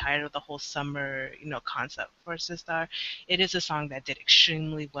people are tired of the whole summer, concept for Sister, it is a song that did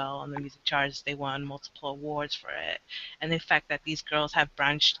extremely well on the music charts. They won multiple awards for it. And the fact that these girls have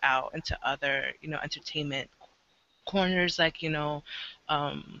branched out into other, entertainment corners, like,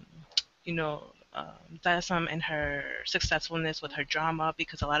 Dasam and her successfulness with her drama,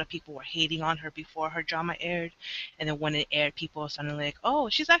 because a lot of people were hating on her before her drama aired, and then when it aired, people were suddenly like, oh,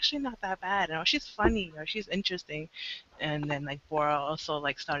 she's actually not that bad, or she's funny, or she's interesting. And then like Bora also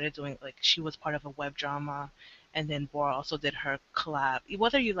like started doing, like, she was part of a web drama, and then Bora also did her collab.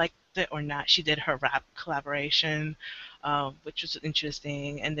 Whether you liked it or not, she did her rap collaboration, which was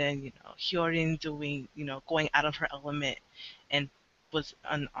interesting. And then Hyorin doing, going out of her element and was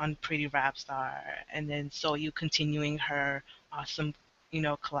on Pretty Rap Star, and then So You continuing her awesome,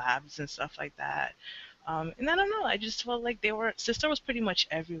 collabs and stuff like that. And I don't know, I just felt like Sister was pretty much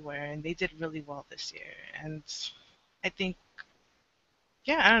everywhere, and they did really well this year. And I think,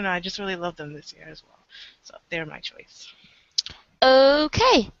 yeah, I don't know, I just really love them this year as well. So they're my choice.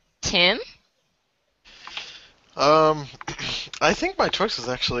 Okay. Tim? I think my choice is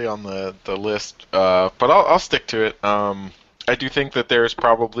actually on the list, but I'll stick to it. I do think that there's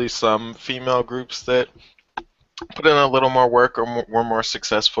probably some female groups that put in a little more work or were more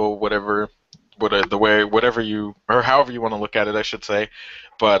successful, whatever you, or however you want to look at it, I should say.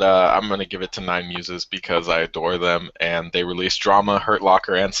 But I'm gonna give it to Nine Muses because I adore them, and they released Drama, Hurt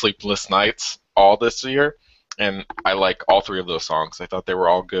Locker, and Sleepless Nights all this year, and I like all three of those songs. I thought they were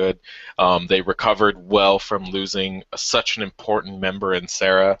all good. They recovered well from losing such an important member in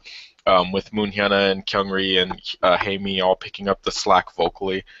Sarah. With Moonhyuna and Kyungri and Haemi all picking up the slack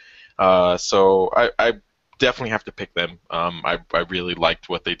vocally. So I definitely have to pick them. I really liked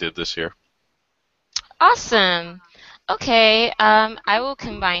what they did this year. Awesome. Okay, I will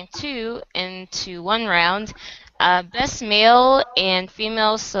combine two into one round. Best male and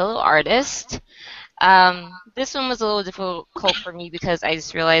female solo artist. This one was a little difficult for me because I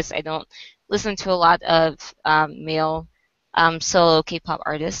just realized I don't listen to a lot of male solo K-pop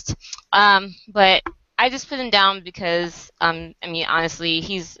artists. But I just put him down because, I mean, honestly,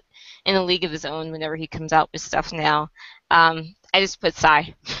 he's in a league of his own whenever he comes out with stuff now. I just put Psy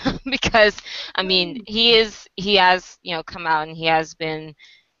because, I mean, he has, come out and he has been,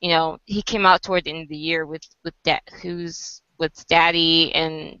 he came out toward the end of the year who's with Daddy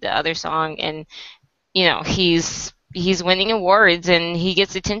and the other song, and he's winning awards and he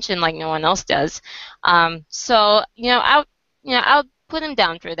gets attention like no one else does. So I'll put him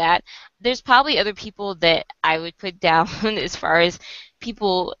down for that. There's probably other people that I would put down as far as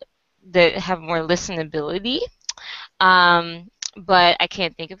people that have more listenability. But I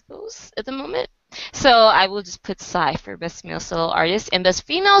can't think of those at the moment. So I will just put Psy for best male solo artist, and best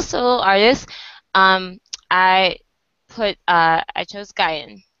female solo artist. I chose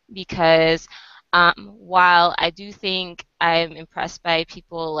Gayan because while I do think I'm impressed by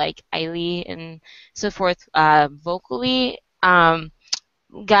people like Ailey and so forth vocally,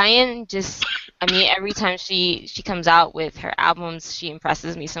 Gayan just, I mean, every time she comes out with her albums, she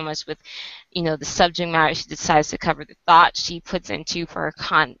impresses me so much with, the subject matter she decides to cover, the thought she puts into her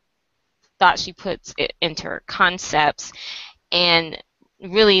concepts, and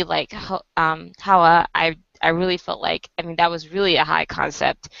really like how I really felt like, I mean, that was really a high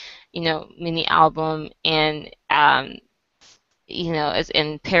concept, mini album, and as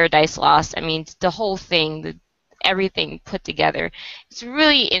in Paradise Lost. I mean, the whole thing, everything put together, it's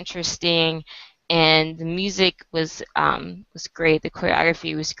really interesting, and the music was great. The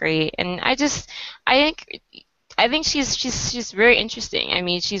choreography was great, and I think she's very interesting. I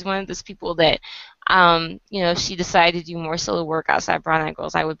mean, she's one of those people that, if she decided to do more solo work outside Brown Eyed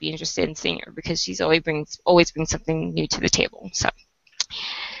Girls, I would be interested in seeing her because she's always brings something new to the table. So,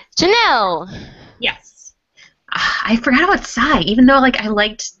 Janelle. Yes. I forgot about Psy, even though I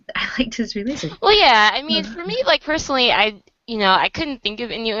liked his releases. Well, yeah. I mean, for me, personally, I couldn't think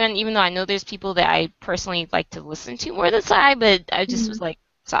of anyone, even though I know there's people that I personally like to listen to more than Psy, but I just was like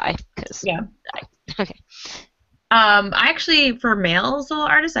Psy because. Yeah. Okay. I actually, for male solo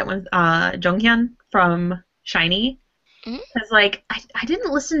artists, I went Jonghyun from SHINee. Because, I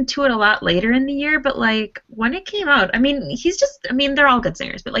didn't listen to it a lot later in the year, but, when it came out, I mean, they're all good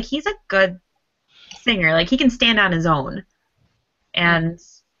singers, but, he's a good singer. He can stand on his own. And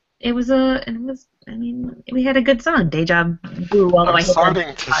we had a good song, Deja Vu, although I'm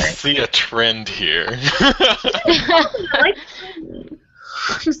starting to see a trend here.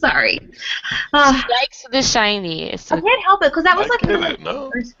 I'm sorry. She likes the SHINee. I can't help it because that was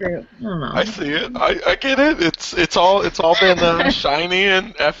no. first group. I don't know. I see it. I get it. It's all been SHINee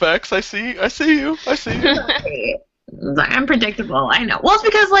and FX. I see you. Okay. I'm predictable. I know. Well, it's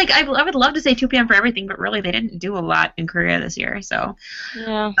because I would love to say 2 p.m. for everything, but really they didn't do a lot in Korea this year. So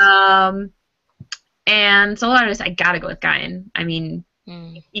yeah. And solo artist, I gotta go with Gayan. I mean,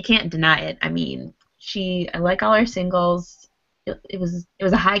 you can't deny it. I mean, I like all her singles. It was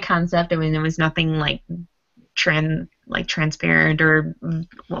a high concept. I mean, there was nothing transparent or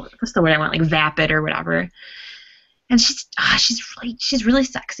what's the word I want, vapid or whatever. And she's really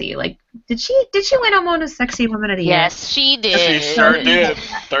sexy. Did she win Omona's Sexy Woman of the Year? Yes, she did. She sure did.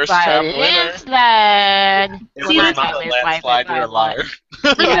 Thirst trap winner. Landslide. It was not a landslide. You're a liar.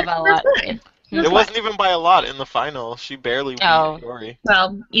 Yeah, by a lot. It wasn't even by a lot in the final. She barely beat Yori.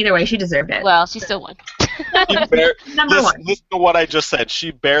 Well, either way, she deserved it. Well, she still won. Number one. Listen to what I just said.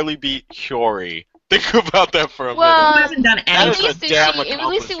 She barely beat Hyori. Think about that for a minute. She hasn't done anything. At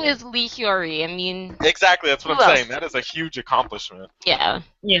least it was Lee Hyori. I mean. Exactly, that's what I'm saying. That is a huge accomplishment. Yeah.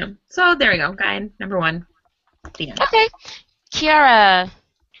 Yeah. So there we go, Gayan, number one. The end. Okay. Kiara.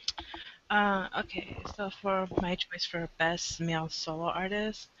 Okay, so for my choice for best male solo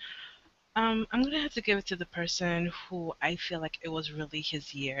artist, I'm gonna have to give it to the person who I feel like it was really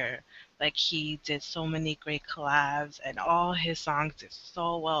his year. He did so many great collabs, and all his songs did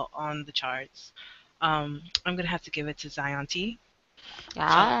so well on the charts. I'm gonna have to give it to Zion T.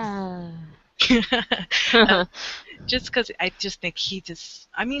 Ah. Just because I just think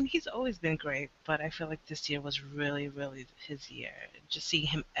I mean, he's always been great, but I feel like this year was really, really his year. Just seeing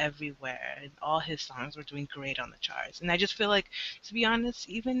him everywhere, and all his songs were doing great on the charts. And I just feel like, to be honest,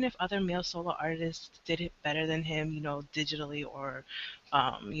 even if other male solo artists did it better than him, digitally or,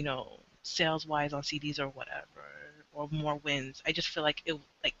 sales-wise on CDs or whatever, or more wins, I just feel like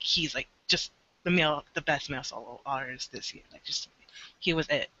he's just the best male solo artist this year. He was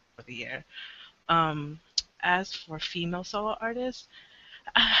it for the year. As for female solo artists,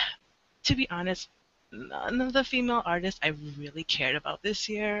 to be honest, none of the female artists I really cared about this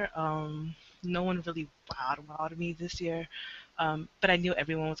year. No one really wowed me this year. But I knew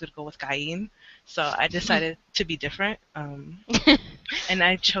everyone was gonna go with Gain, so I decided to be different. And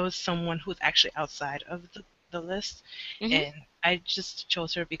I chose someone who's actually outside of the list, and I just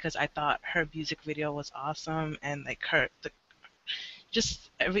chose her because I thought her music video was awesome, and like her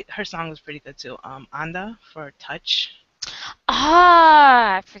song was pretty good too. Anda for Touch.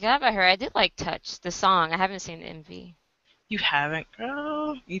 Ah, I forgot about her. I did like Touch, the song. I haven't seen the MV. You haven't,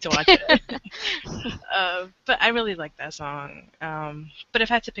 girl. You need to watch it. But I really like that song. But if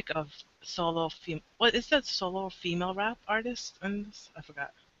I had to pick a solo female, what is that solo female rap artist in this? I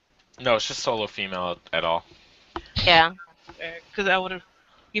forgot. No, it's just solo female at all. Yeah. Because I would have,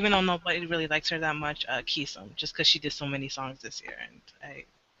 even though nobody really likes her that much, KSoul, just because she did so many songs this year, and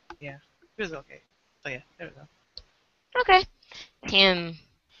it was okay. So yeah, there we go. Okay. Tim.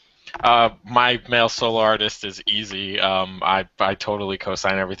 My male solo artist is easy. I totally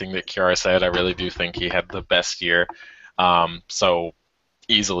co-sign everything that Kiara said. I really do think he had the best year. So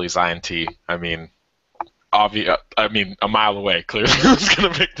easily Zion T. I mean, a mile away. Clearly, I was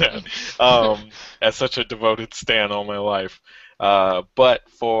gonna pick that. As such a devoted stan all my life. But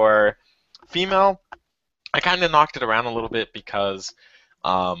for female, I kind of knocked it around a little bit because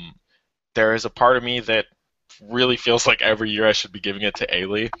there is a part of me that really feels like every year I should be giving it to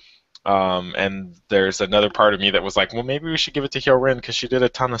Ailey. And there's another part of me that was like, well, maybe we should give it to Hyorin because she did a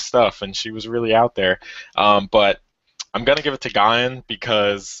ton of stuff and she was really out there. But I'm going to give it to Gayan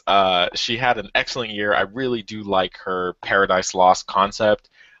because she had an excellent year. I really do like her Paradise Lost concept.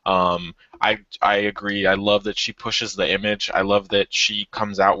 I agree. I love that she pushes the image. I love that she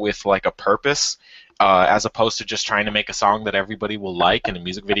comes out with like a purpose as opposed to just trying to make a song that everybody will like and a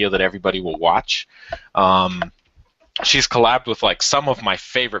music video that everybody will watch. She's collabed with like some of my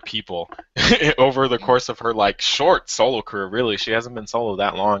favorite people over the course of her like short solo career. Really, she hasn't been solo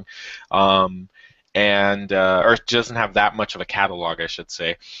that long, or doesn't have that much of a catalog, I should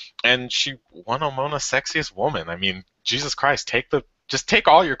say. And she won Omona Sexiest Woman. I mean, Jesus Christ, just take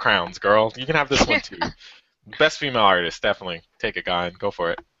all your crowns, girl. You can have this one too. Best female artist, definitely. Take it, Gayan. Go for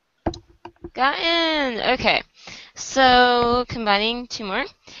it. Gayan. Okay. So combining two more.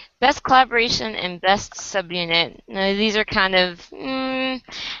 Best collaboration and best subunit. Now these are kind of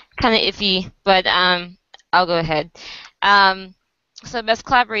iffy, but I'll go ahead. So best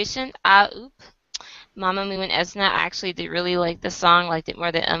collaboration, Oop, Mamamoo and Esna. I actually did really like the song, liked it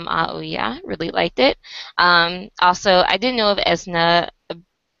more than Oh Yeah, really liked it. Also, I didn't know of Esna a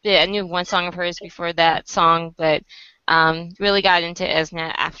bit. I knew one song of hers before that song, but really got into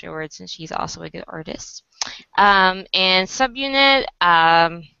Esna afterwards, and she's also a good artist. And subunit,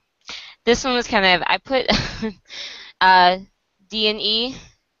 this one was kind of, I put D&E,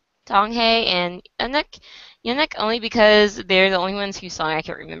 Donghae, and Yeonuk only because they're the only ones whose song I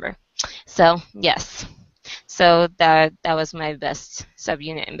can remember. So, yes. So that was my best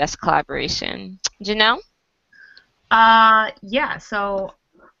subunit and best collaboration. Janelle? Yeah, so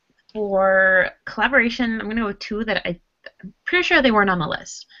for collaboration, I'm going to go with two that I'm pretty sure they weren't on the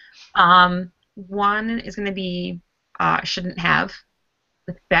list. One is going to be Shouldn't Have,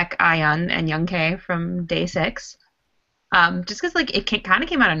 with Beck, Ion, and Young K from Day 6. Just because like it kind of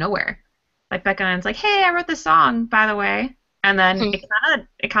came out of nowhere. Like Beck and Ion's like, hey, I wrote this song, by the way, and then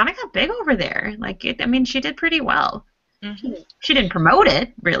it kind of got big over there. Like she did pretty well. Mm-hmm. She didn't promote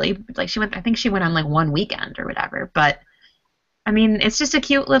it really. Like I think she went on like one weekend or whatever. But I mean, it's just a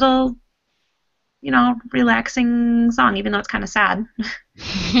cute little, relaxing song, even though it's kind of sad.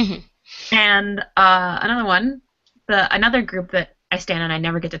 And another one, another group that I stand and I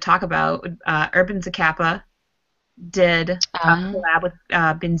never get to talk about, Urban Zacapa did a collab with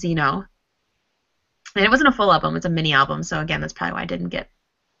Benzino. And it wasn't a full album, it's a mini album, so again, that's probably why I didn't get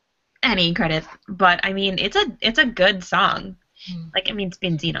any credit. But I mean, it's a good song. Like, I mean, it's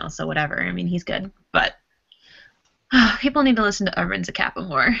Benzino, so whatever. I mean, he's good. But people need to listen to Urban Zacapa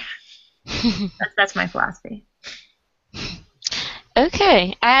more. That's my philosophy.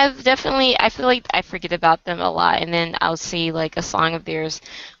 Okay, I feel like I forget about them a lot, and then I'll see like a song of theirs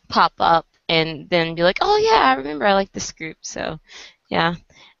pop up, and then be like, oh yeah, I remember I like this group. So, yeah,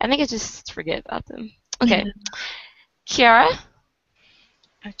 I think I just forget about them. Okay, Kiara.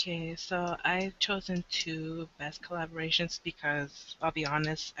 Okay, so I've chosen two best collaborations because I'll be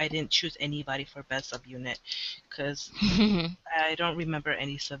honest, I didn't choose anybody for best subunit because I don't remember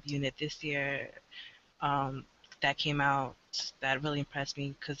any subunit this year. that came out that really impressed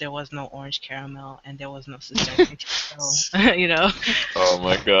me because there was no orange caramel and there was no Sister so, you know. Oh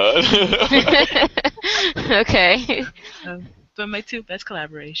my god. Okay. But my two best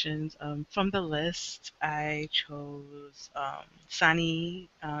collaborations from the list, I chose Sunny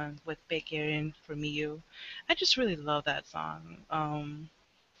with Big Erin for Me You. I just really love that song.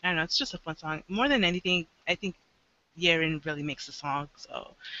 I don't know, it's just a fun song. More than anything, I think Yerin really makes the song,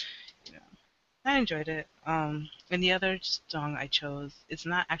 so you know, I enjoyed it. And the other song I chose, it's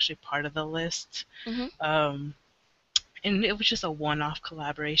not actually part of the list. Mhm. And it was just a one-off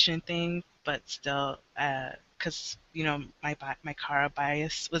collaboration thing, but still, because my Kara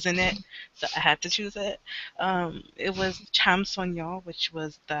bias was in it, so I had to choose it. It was Cham Sonyeol, which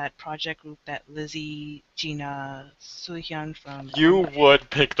was that project group that Lizzie, Gina, Soohyun from You would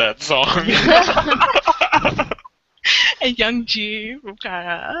pick that song. and Young Ji from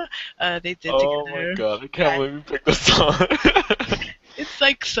Kara. They did Oh together. my god, I can't believe you picked this song. It's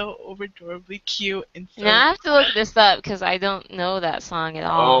like so overdorably cute and so. Now I have to look this up because I don't know that song at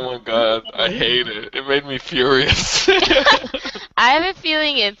all. Oh my god, I hate it. It made me furious. I have a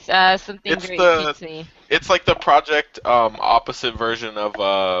feeling it's something It's very the- cutesy. It's like the project opposite version of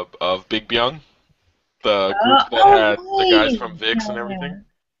Big Byung, the group that had the guys from VIX and everything.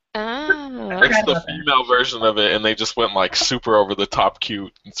 Oh. It's forgot the about that. female version of it, and they just went like super over the top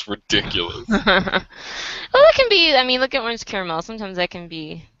cute. It's ridiculous. Well, that can be. I mean, look at Orange Caramel. Sometimes that can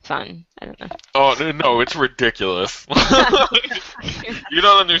be fun. I don't know. Oh no, it's ridiculous. You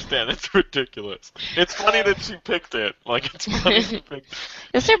don't understand. It's ridiculous. It's funny that she picked it. Like it's funny she picked it.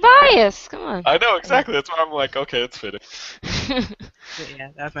 It's her bias. Come on. I know exactly. That's why I'm like, okay, it's fitting. But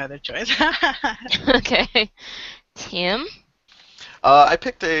yeah, that's my other choice. Okay. Tim? I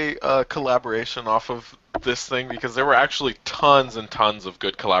picked a collaboration off of this thing because there were actually tons and tons of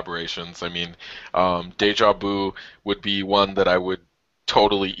good collaborations. I mean, Deja Vu would be one that I would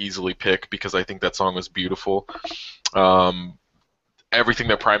totally easily pick because I think that song was beautiful. Everything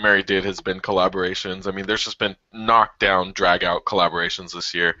that Primary did has been collaborations. I mean, there's just been knockdown, drag-out collaborations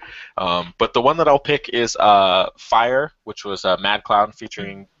this year. But the one that I'll pick is Fire, which was Mad Clown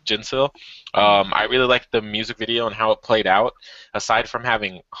featuring Jinsil. I really liked the music video and how it played out. Aside from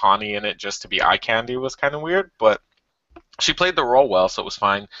having Hani in it just to be eye candy was kind of weird, but she played the role well, so it was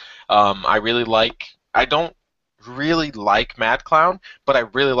fine. I don't really like Mad Clown, but I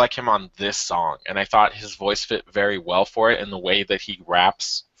really like him on this song, and I thought his voice fit very well for it, and the way that he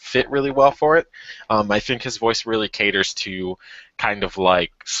raps fit really well for it. I think his voice really caters to kind of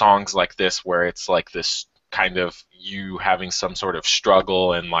like songs like this, where it's like this kind of you having some sort of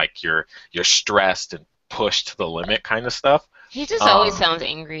struggle and like you're stressed and pushed to the limit kind of stuff. He just always sounds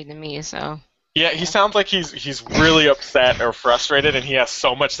angry to me, so. Yeah, he sounds like he's really upset or frustrated, and he has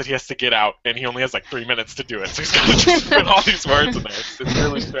so much that he has to get out, and he only has like 3 minutes to do it, so he's got to just put all these words in there. It's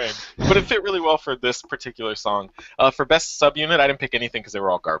really strange, but it fit really well for this particular song. For best subunit, I didn't pick anything because they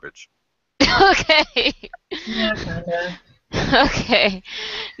were all garbage. Okay. Yeah, kinda. Okay.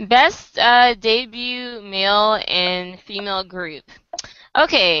 Best debut male and female group.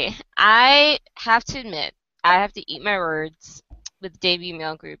 Okay, I have to admit, I have to eat my words with debut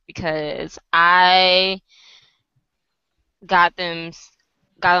male group because I got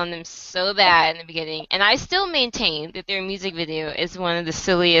on them so bad in the beginning, and I still maintain that their music video is one of the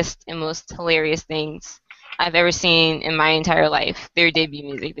silliest and most hilarious things I've ever seen in my entire life. Their debut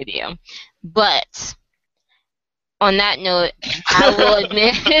music video, but on that note, I will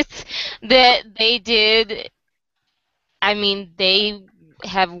admit that they did. I mean, they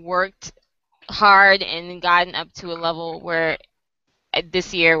have worked hard and gotten up to a level where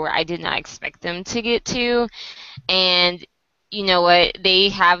this year where I did not expect them to get to, and you know what, they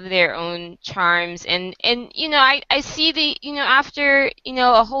have their own charms, and you know, I see the, you know, after, you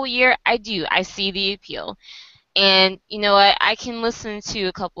know, a whole year, I see the appeal, and you know what, I can listen to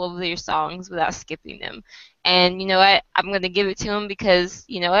a couple of their songs without skipping them, and you know what, I'm gonna give it to them because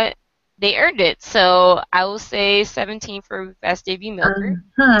you know what, they earned it. So I will say 17 for best debut male group.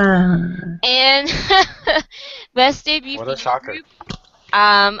 And best debut What a female shocker. group,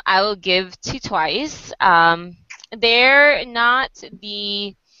 I will give to Twice. They're not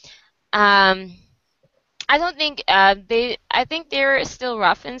the I don't think I think they're still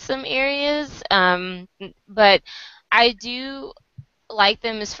rough in some areas, but I do like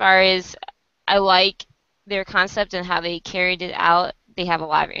them as far as I like their concept and how they carried it out. They have a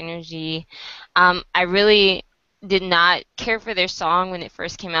lot of energy. I really did not care for their song when it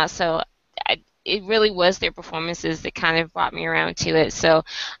first came out, so it really was their performances that kind of brought me around to it. So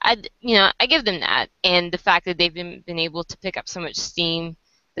I give them that, and the fact that they've been able to pick up so much steam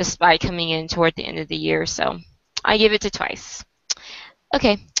despite coming in toward the end of the year. So I give it to twice.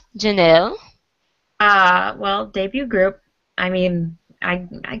 Okay, Janelle. Well, debut group. I mean, I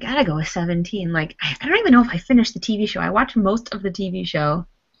gotta go with 17. Like, I don't even know if I finished the TV show. I watched most of the TV show.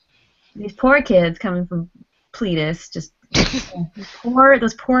 These poor kids coming from Pledis, just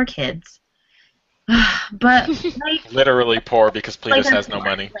those poor kids. But like, Literally poor because like Pledis they're has no poor.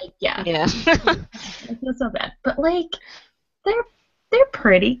 money. Like, yeah, Yeah. I feel so bad. But like, they're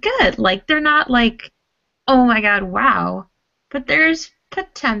pretty good. Like, they're not like, oh my god, wow. But there's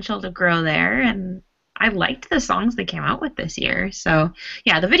potential to grow there, and I liked the songs they came out with this year. So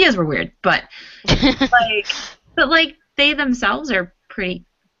yeah, the videos were weird, but like, they themselves are pretty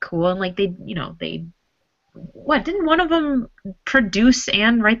cool, and like they what didn't one of them produce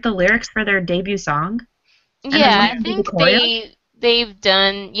and write the lyrics for their debut song? And then one Yeah, of I them did the think choreo? they've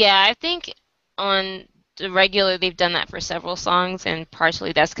done. Yeah, I think on the regular they've done that for several songs, and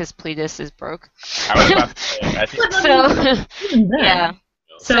partially that's because Pledis is broke. I was about to say, I think So Even then. yeah,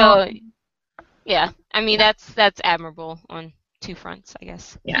 So so yeah, I mean Yeah. that's admirable on two fronts, I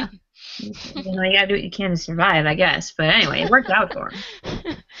guess. yeah, you gotta do what you can to survive, I guess. But anyway, it worked out for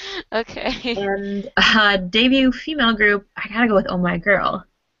them. Okay. And debut female group, I gotta go with Oh My Girl,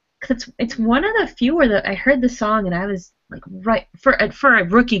 because it's one of the few where I heard the song and I was like right for a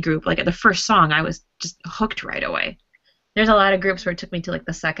rookie group, like at the first song I was just hooked right away. There's a lot of groups where it took me to like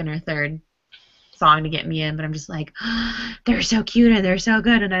the second or third song to get me in, but I'm just like, they're so cute and they're so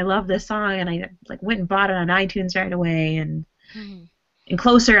good and I love this song, and I like went and bought it on iTunes right away, and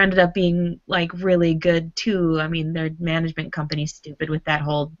Closer ended up being like really good too. I mean, their management company's stupid with that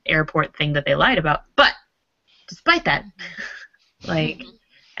whole airport thing that they lied about, but despite that, like,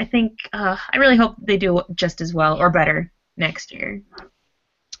 I think I really hope they do just as well or better next year.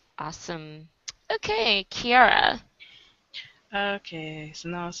 Awesome. Okay, Kiara. Okay, so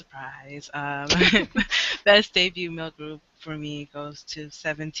no surprise. Best debut male group for me goes to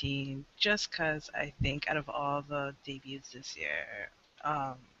 17, just because I think out of all the debuts this year,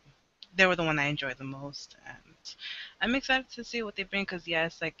 um, they were the one I enjoyed the most, and I'm excited to see what they bring. Because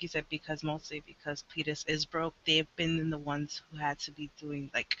yes, like you said, mostly because Pledis is broke, they've been the ones who had to be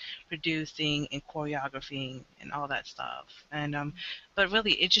doing like producing and choreographing and all that stuff. And but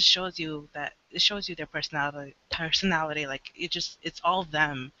really, it shows you their personality. Personality, like it's all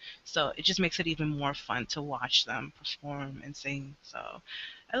them. So it just makes it even more fun to watch them perform and sing. So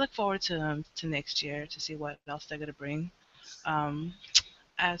I look forward to next year to see what else they're gonna bring. Um,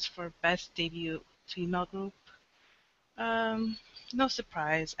 as for best debut female group, um, no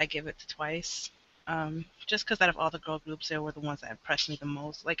surprise, I give it to Twice. Just because out of all the girl groups, they were the ones that impressed me the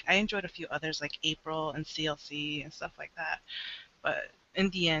most. Like I enjoyed a few others, like April and CLC and stuff like that. But in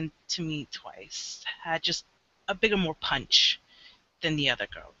the end, to me, Twice had just a bigger, more punch than the other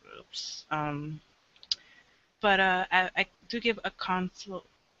girl groups. But I do give a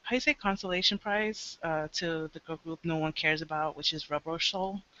how you say consolation prize to the girl group no one cares about, which is Rubber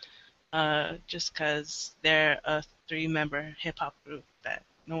Soul. Just because they're a three-member hip hop group that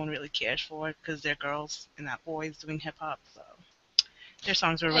no one really cares for because they're girls and not boys doing hip hop. So their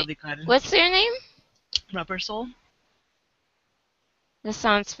songs were Wait, really good. what's their name? Rubber Soul. This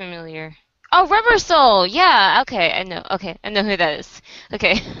sounds familiar. Oh, Rubber Soul. Yeah. Okay, I know. Okay, I know who that is.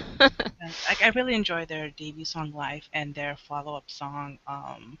 Okay. And, like I really enjoyed their debut song Life and their follow-up song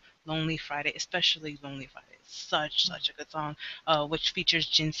Lonely Friday, especially Lonely Friday. It's such a good song, which features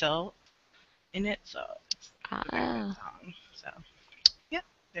Jinsel in it. So it's a very good Ah. song. So yeah,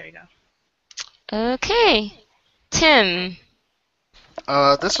 there you go. Okay. Tim.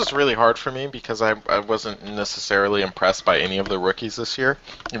 This was really hard for me because I wasn't necessarily impressed by any of the rookies this year,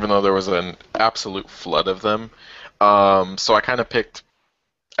 even though there was an absolute flood of them. So I kind of picked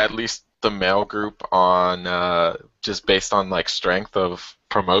at least the male group on just based on like strength of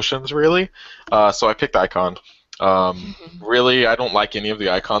promotions, really. So I picked Icon. Really, I don't like any of the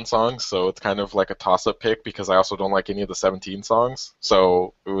Icon songs, so it's kind of like a toss-up pick because I also don't like any of the 17 songs.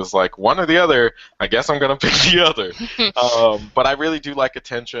 So it was like one or the other. I guess I'm gonna pick the other. But I really do like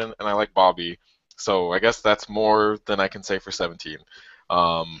Attention, and I like Bobby. So I guess that's more than I can say for 17.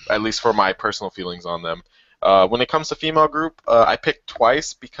 At least for my personal feelings on them. When it comes to female group, I picked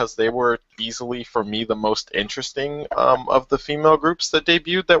Twice because they were easily, for me, the most interesting of the female groups that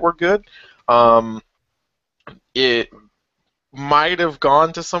debuted that were good. It might have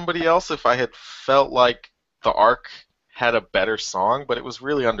gone to somebody else if I had felt like the Arc had a better song, but it was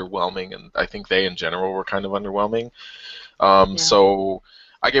really underwhelming, and I think they in general were kind of underwhelming. Yeah. So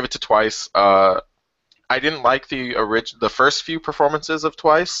I gave it to Twice. I didn't like the first few performances of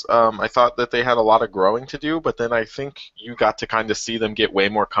Twice. I thought that they had a lot of growing to do, but then I think you got to kind of see them get way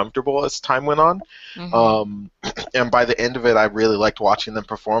more comfortable as time went on. And by the end of it, I really liked watching them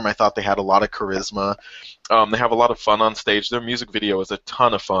perform. I thought they had a lot of charisma. They have a lot of fun on stage. Their music video is a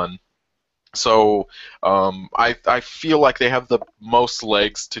ton of fun. So I feel like they have the most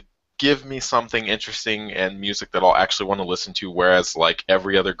legs to give me something interesting and music that I'll actually want to listen to, whereas like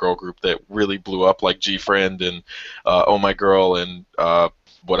every other girl group that really blew up, like G-Friend and Oh My Girl and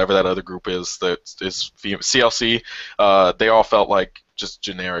whatever that other group is that is CLC, they all felt like just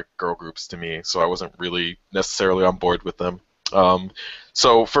generic girl groups to me, so I wasn't really necessarily on board with them.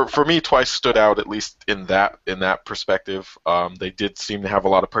 So for me, Twice stood out, at least in that perspective. They did seem to have a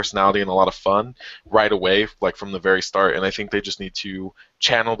lot of personality and a lot of fun right away, like from the very start. And I think they just need to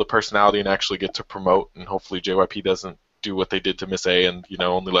channel the personality and actually get to promote. And hopefully JYP doesn't do what they did to Miss A and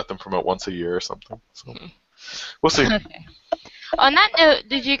only let them promote once a year or something. So we'll see. Okay. On that note,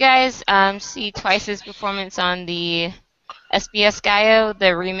 did you guys see Twice's performance on the SBS Gayo, the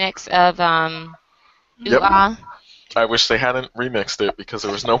remix of Ooh Yep. Ah? I wish they hadn't remixed it because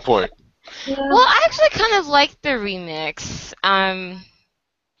there was no point. Well, I actually kind of liked the remix,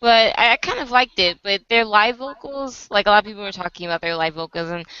 but I kind of liked it. But their live vocals, like a lot of people were talking about their live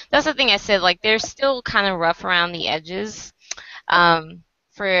vocals, and that's the thing I said. Like they're still kind of rough around the edges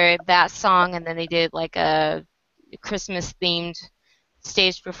for that song, and then they did like a Christmas themed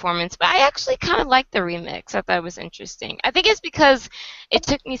stage performance. But I actually kind of liked the remix. I thought it was interesting. I think it's because it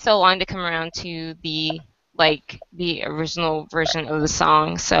took me so long to come around to the original version of the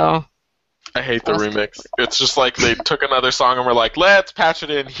song, so I hate the remix. It's just like they took another song and were like, let's patch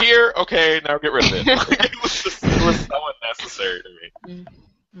it in here. Okay, now get rid of it. It was so unnecessary to me.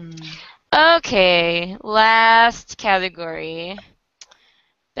 Okay, last category.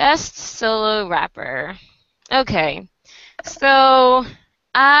 Best solo rapper. Okay, so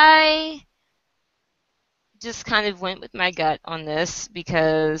I just kind of went with my gut on this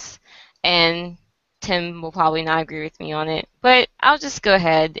and Tim will probably not agree with me on it, but I'll just go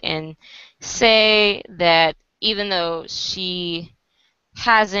ahead and say that even though she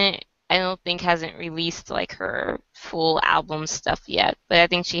I don't think hasn't released like her full album stuff yet, but I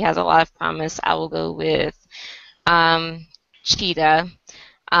think she has a lot of promise. I will go with Cheetah.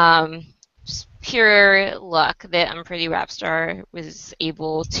 Just pure luck that Unpretty Rap Star was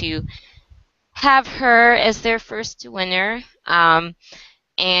able to have her as their first winner.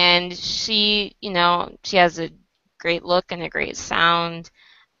 And she has a great look and a great sound.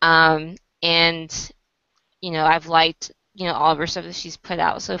 And, I've liked, all of her stuff that she's put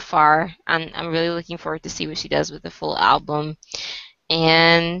out so far. I'm really looking forward to see what she does with the full album.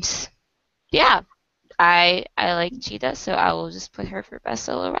 And, yeah, I like Cheetah, so I will just put her for Best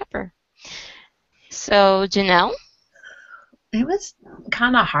Solo Rapper. So, Janelle? It was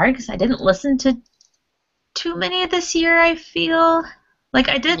kind of hard because I didn't listen to too many this year, I feel. Like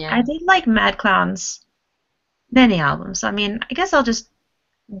I did like Mad Clown's many albums. I mean, I guess I'll just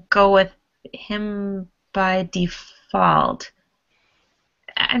go with him by default.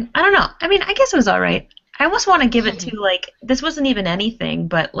 And I don't know. I mean, I guess it was all right. I almost want to give it to like this wasn't even anything,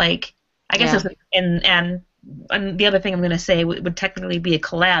 but like I guess it's and the other thing I'm gonna say would technically be a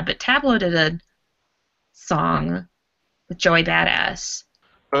collab. But Tableau did a song with Joey Badass.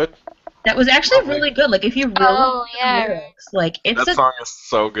 Good. That was actually really good. Like if you really the lyrics, like that song is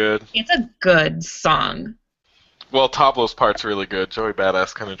so good. It's a good song. Well, Tableau's part's really good. Joey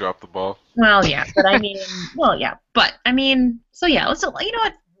Badass kind of dropped the ball. Well, yeah, but I mean, so yeah, let's you know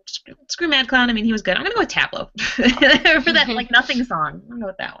what? Screw Mad Clown. I mean, he was good. I'm gonna go with Tableau for that like nothing song. I'm gonna go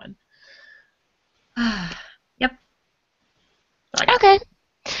with that one. Yep. Okay.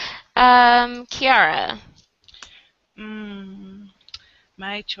 Kiara.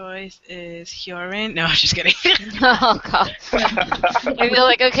 My choice is Hyorin. No, I'm just kidding. Oh, God. I feel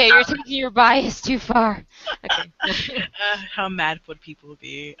like, okay, you're taking your bias too far. Okay. How mad would people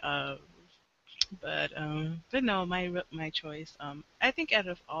be? But no, my choice. I think out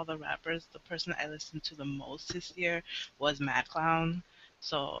of all the rappers, the person I listened to the most this year was Mad Clown.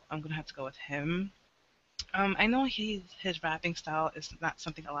 So I'm gonna have to go with him. I know his rapping style is not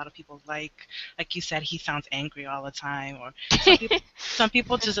something a lot of people like. Like you said, he sounds angry all the time, or some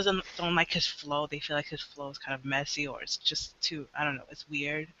people just don't like his flow. They feel like his flow is kind of messy, or it's just too, I don't know, it's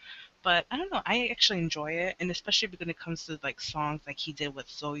weird. But I don't know, I actually enjoy it, and especially when it comes to like songs like he did with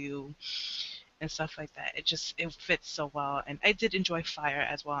Soyu and stuff like that. It fits so well, and I did enjoy Fire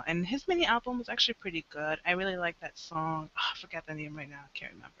as well. And his mini album was actually pretty good. I really like that song. Oh, I forgot the name right now. I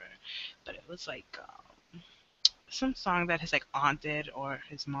can't remember, but it was like some song that his like aunt did or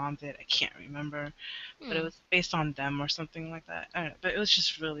his mom did. I can't remember, but it was based on them or something like that. I don't know, but it was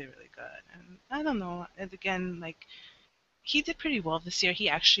just really really good. And I don't know. And again, like he did pretty well this year. He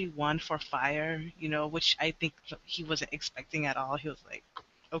actually won for Fire, which I think he wasn't expecting at all. He was like,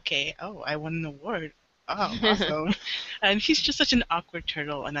 okay, oh, I won an award. Oh, awesome. And he's just such an awkward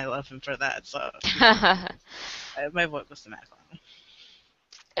turtle, and I love him for that. So my vote goes to Mad Clown.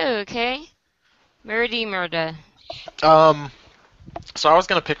 Okay. Murda. So I was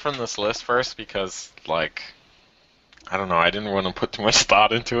gonna pick from this list first because, like, I don't know, I didn't want to put too much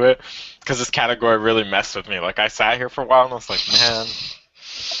thought into it because this category really messed with me. Like, I sat here for a while and I was like, man,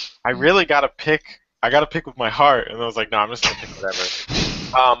 I really gotta pick. I gotta pick with my heart, and I was like, no, I'm just gonna pick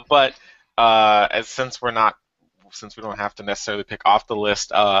whatever. But since we don't have to necessarily pick off the list,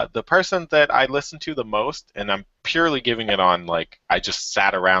 the person that I listened to the most, and I'm purely giving it on, like, I just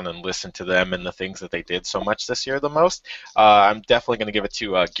sat around and listened to them and the things that they did so much this year the most, I'm definitely going to give it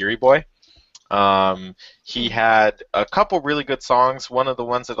to Geary Boy. He had a couple really good songs. One of the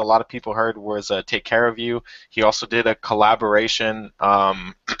ones that a lot of people heard was Take Care of You. He also did a collaboration,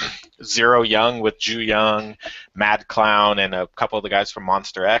 Zero Young with Ju Young, Mad Clown, and a couple of the guys from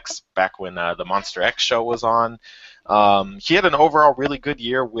Monster X back when the Monster X show was on. He had an overall really good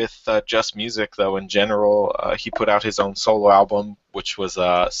year with just music, though, in general. He put out his own solo album, which was,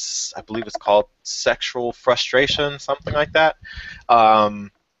 I believe it's called Sexual Frustration, something like that.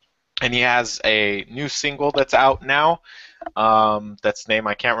 And he has a new single that's out now. That's name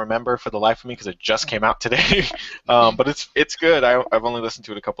I can't remember for the life of me because it just came out today. But it's good. I've only listened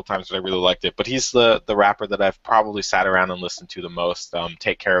to it a couple times, but I really liked it. But he's the rapper that I've probably sat around and listened to the most.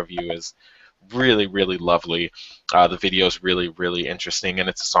 Take Care of You is really, really lovely. The video is really, really interesting, and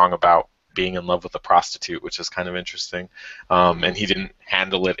it's a song about being in love with a prostitute, which is kind of interesting. And he didn't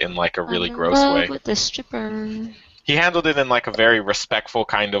handle it in like a really gross way. With the stripper. He handled it in like a very respectful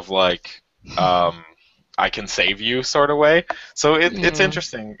kind of like I can save you sort of way. So it's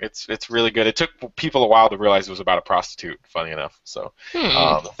interesting. It's really good. It took people a while to realize it was about a prostitute, funny enough. So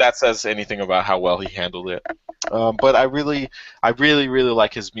if that says anything about how well he handled it. But I really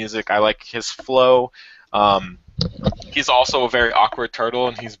like his music. I like his flow. He's also a very awkward turtle,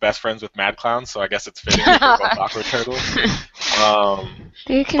 and he's best friends with Mad Clown, so I guess it's fitting that they're both awkward turtles.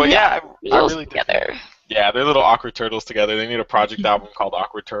 But yeah, I really together. Yeah, they're little awkward turtles together. They need a project album called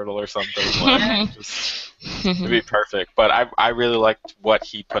Awkward Turtle or something. Like, it'd be perfect. But I really liked what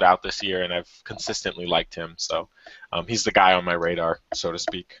he put out this year, and I've consistently liked him. So he's the guy on my radar, so to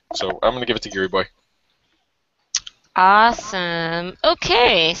speak. So I'm going to give it to Geary Boy. Awesome.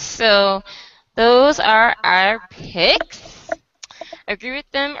 Okay, so those are our picks. Agree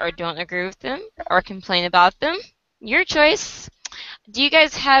with them or don't agree with them or complain about them. Your choice. Do you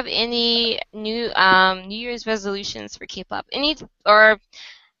guys have any New Year's resolutions for K-pop? Should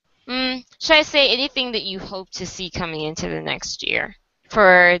I say anything that you hope to see coming into the next year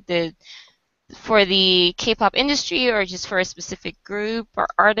for the K-pop industry, or just for a specific group or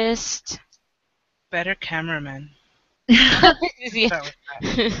artist? Better cameramen. Yeah.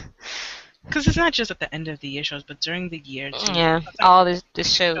 Because it's not just at the end of the year shows, but during the year too. Yeah, all the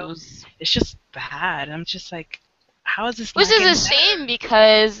shows. It's just bad. I'm just like, how is this? Which not is a getting shame better?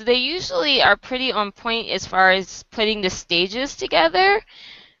 because they usually are pretty on point as far as putting the stages together.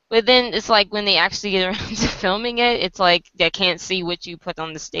 But then it's like when they actually get around to filming it, it's like they can't see what you put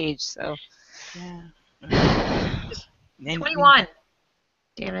on the stage. So. Yeah. 21.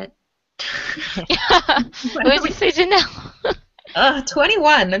 Damn it. What did you say, Janelle?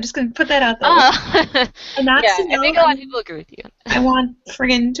 21. I'm just going to put that out there. Oh. And not Yeah, to I know think a lot of people agree with you. I want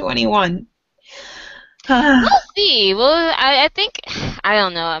friggin' 21. We'll see. Well, I think, I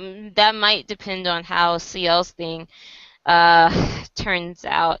don't know. That might depend on how CL's thing turns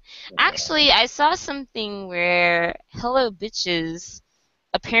out. Actually, I saw something where Hello Bitches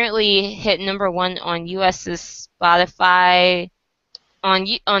apparently hit #1 on US's Spotify, on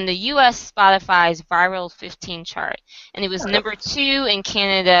the US Spotify's Viral 15 chart, and it was #2 in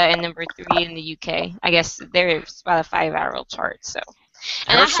Canada and #3 in the UK. I guess their Spotify Viral chart. So,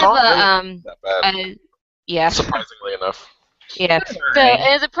 and Her I song have isn't that bad, yeah. surprisingly enough. Yeah. So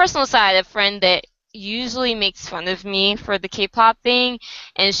as a personal side, a friend that usually makes fun of me for the K-pop thing,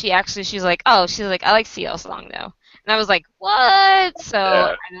 and she's like, I like CL's song though. And I was like, what? So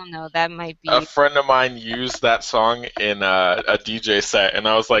Yeah. I don't know. That might be. A friend of mine used that song in a DJ set, and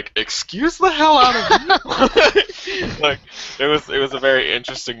I was like, "Excuse the hell out of me!" Like, it was a very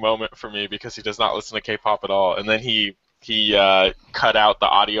interesting moment for me because he does not listen to K-pop at all, and then he cut out the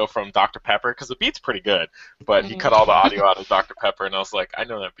audio from Dr. Pepper because the beat's pretty good, but he cut all the audio out of Dr. Pepper, and I was like, "I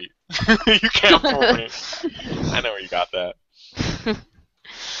know that beat. You can't fool me." I know where you got that.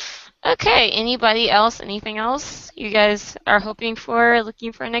 Okay, anybody else? Anything else you guys are hoping for,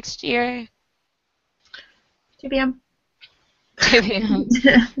 looking for next year? 2 p.m. 2 p.m.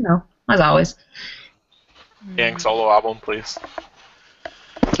 No, as always. Gang solo album, please.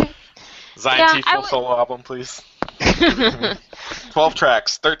 Zion Yeah, T I full would- solo album, please. 12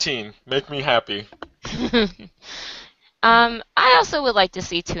 tracks, 13. Make me happy. I also would like to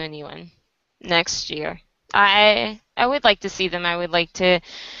see 2NE1 next year. I would like to see them. I would like to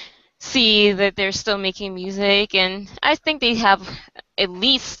see that they're still making music, and I think they have at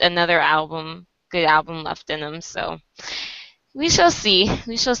least another good album left in them. So we shall see.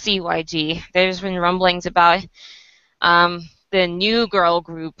 We shall see. YG. There's been rumblings about the new girl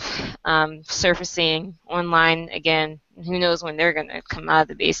group surfacing online again. Who knows when they're gonna come out of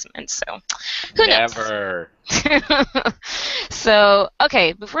the basement? So who knows? Never. So,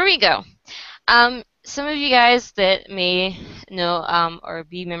 okay, before we go, some of you guys that may know or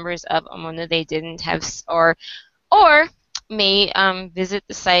be members of Omona They Didn't have, or may visit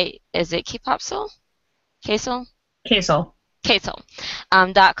the site, is it Kpop Soul? KSoul? KSoul.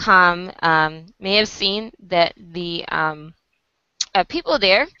 KSoul.com may have seen that the people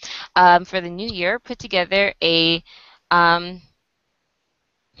there for the new year put together a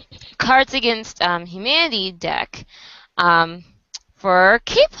Cards Against Humanity deck for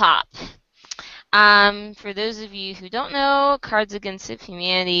K-pop. For those of you who don't know, Cards Against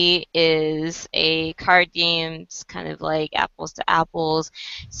Humanity is a card game. It's kind of like apples to apples.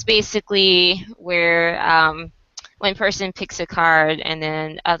 It's basically where one person picks a card and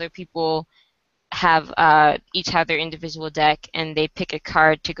then other people have each have their individual deck and they pick a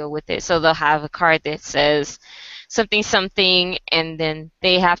card to go with it. So they'll have a card that says something something, and then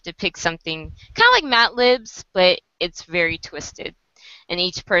they have to pick something kind of like Mad Libs, but it's very twisted. And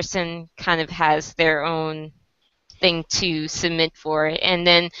each person kind of has their own thing to submit for it. And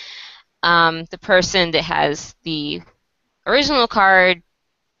then the person that has the original card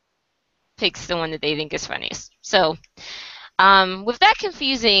picks the one that they think is funniest. So with that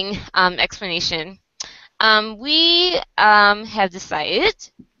confusing explanation, we have decided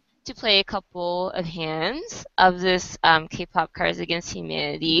to play a couple of hands of this K-pop Cards Against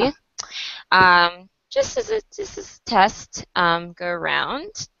Humanity. Just as a test, go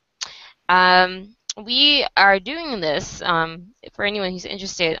around. We are doing this for anyone who's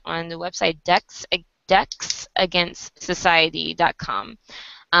interested on the website decksagainstsociety.com.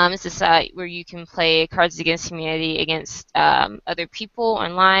 It's a site where you can play Cards Against Humanity against other people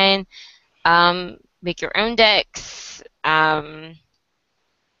online, make your own decks,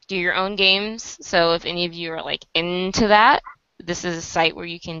 do your own games. So if any of you are like into that, this is a site where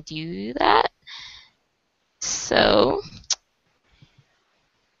you can do that. So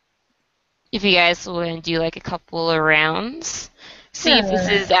if you guys want to do like a couple of rounds, see if this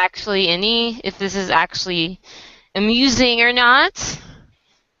is actually if this is actually amusing or not.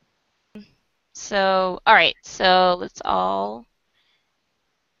 So, all right. So let's all.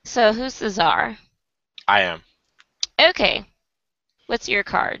 So who's the czar? I am. Okay. What's your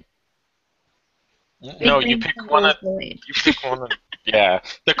card? No, you pick one of. Yeah,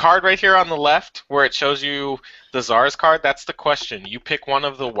 the card right here on the left, where it shows you the czar's card. That's the question. You pick one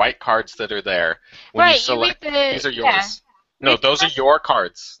of the white cards that are there. When Right. you select, these are yours. Yeah. No, those are your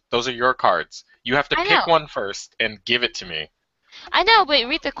cards. Those are your cards. You have to I pick know. one first and give it to me. I know, but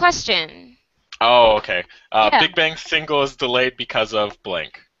read the question. Oh, okay. Yeah. Big Bang single is delayed because of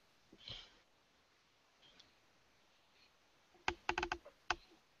blank.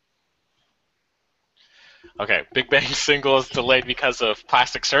 Okay, Big Bang single is delayed because of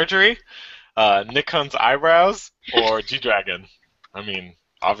plastic surgery, Nikon's eyebrows, or G-Dragon. I mean,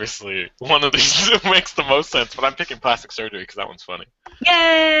 obviously, one of these makes the most sense, but I'm picking plastic surgery because that one's funny.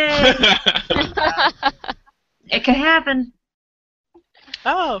 Yay! It could happen.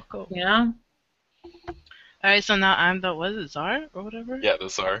 Oh, cool. You know? Alright, so now I'm the, what is it, czar or whatever? Yeah,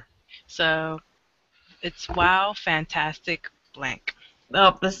 those are. So, it's wow, fantastic, blank.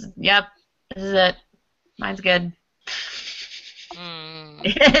 Oh, this is it. Mine's good.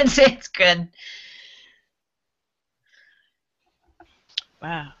 It's good.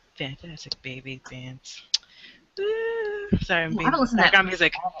 Wow, fantastic baby dance. Ooh. Sorry, I'm I being haven't listened to that background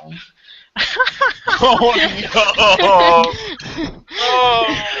music. Oh no!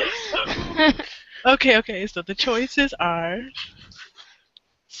 Oh. Okay, so the choices are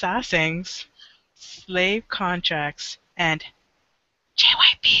Sasaengs, slave contracts, and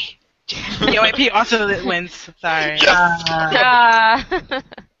JYP. JYP also wins, sorry. Yes.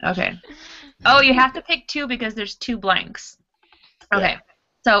 Okay. Oh, you have to pick two because there's two blanks. Okay.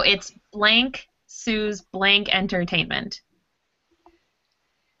 So it's blank, Sue's blank entertainment.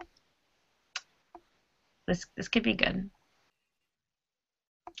 This could be good.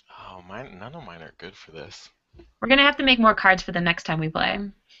 Oh, none of mine are good for this. We're gonna have to make more cards for the next time we play.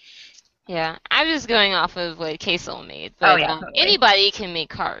 Yeah, I'm just going off of what KSoul made, but Totally. anybody can make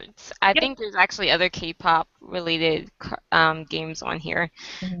cards. I Yep. think there's actually other K-pop related games on here,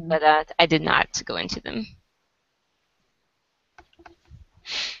 Mhm. but I did not go into them.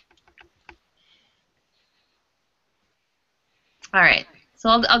 All right, so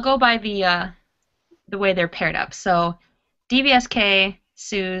I'll go by the way they're paired up. So DBSK,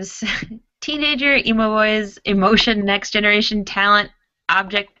 Sue's teenager, emo boys, emotion, next generation talent,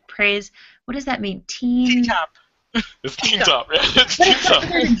 object praise. What does that mean? Teen. Top. It's Teen Top, yeah. It's Teen Top.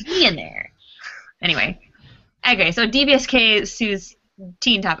 There's a G in there. Anyway, okay, so DBSK, Sue's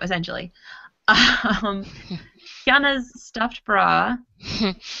teen top essentially. Kiana's stuffed bra,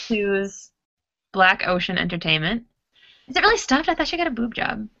 Sue's Black Ocean Entertainment. Is it really stuffed? I thought she got a boob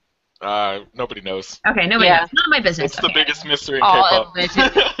job. Nobody knows. Okay, nobody Yeah. knows. Not my business. It's the biggest mystery in All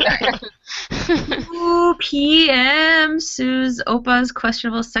K-pop. 2 p.m. Sue's Oppa's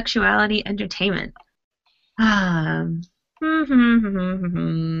questionable sexuality entertainment.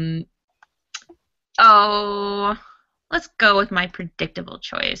 Oh, let's go with my predictable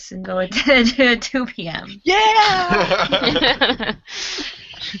choice and go with 2 p.m. Yeah!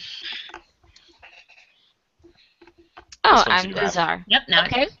 Oh, This one's I'm you, the Ab. czar. Yep, now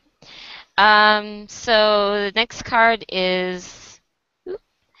Okay. So the next card is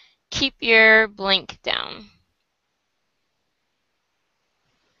keep your blank down.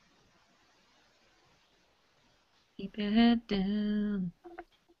 keep your head down.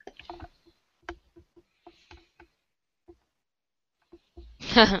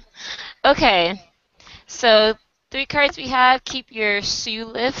 Okay. So 3 cards we have: keep your shoe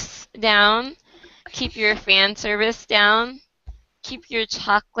lifts down, keep your fan service down, keep your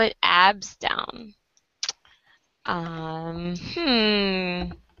chocolate abs down.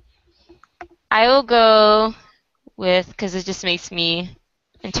 I will go with, because it just makes me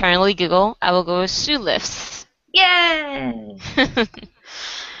internally giggle, I will go with shoe lifts. Yay!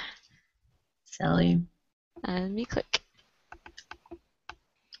 Silly. Let me click.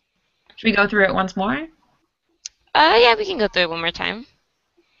 Should we go through it once more? Yeah, we can go through it one more time.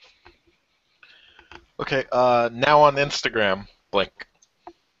 Okay, now on Instagram, blank.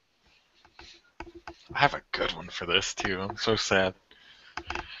 I have a good one for this too. I'm so sad.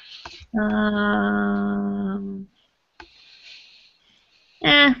 Mine's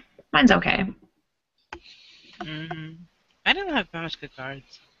okay. I didn't have that much good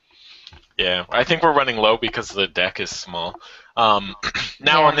cards. Yeah, I think we're running low because the deck is small.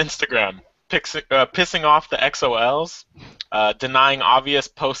 Now on Instagram, pissing off the XOLs, denying obvious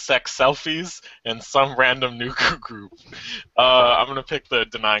post-sex selfies, and some random Nugu group. I'm gonna pick the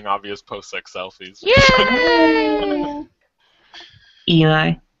denying obvious post-sex selfies. Yay!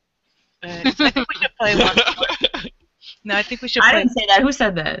 Eli. I think we should play one. No, I think we should I play. didn't say that. Who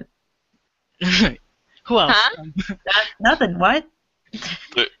said that? Who else? Huh? Nothing. What?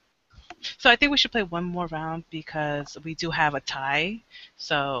 So I think we should play one more round because we do have a tie.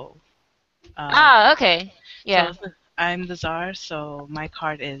 So. Okay. Yeah. So I'm the czar, so my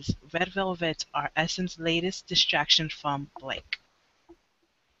card is Red Velvet, our Essence latest distraction from Blake.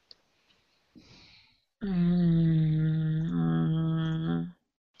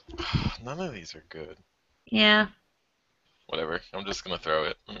 None of these are good. Yeah. Whatever. I'm just gonna throw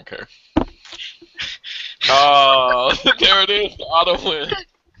it. I don't care. Oh, there it is. Auto win.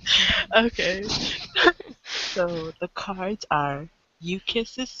 Okay. So the cards are You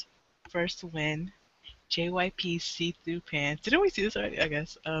Kiss's First Win, JYP See-Through Pants. Didn't we see this already? I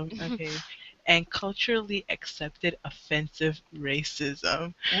guess. Okay. And Culturally Accepted Offensive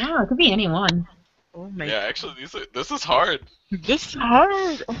Racism. Yeah, it could be any one. Oh my Yeah, actually, this is hard. This is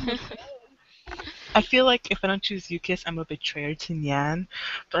hard. Oh my God. I feel like if I don't choose UKISS, I'm a betrayer to NYAN,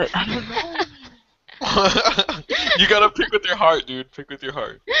 but I don't know. You gotta pick with your heart, dude. Pick with your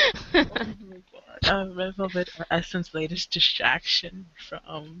heart. Oh my God. Red Velvet, our Essence latest distraction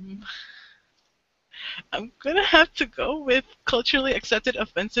from. I'm gonna have to go with Culturally Accepted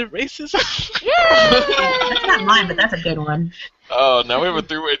Offensive Racism. That's not mine, but that's a good one. Oh, now we have a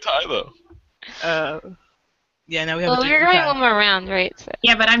 3-way tie, though. Yeah, now we have Well, a you're different going tie. one more round, right? So.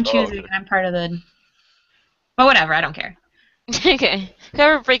 Yeah, but I'm choosing. okay. I'm part of the. But whatever, I don't care. Okay.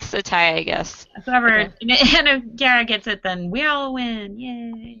 Whoever breaks the tie, I guess. Whoever, Okay. and if Gara gets it, then we all win.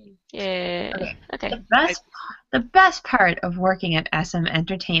 Yay! Yeah. Okay. The best part of working at SM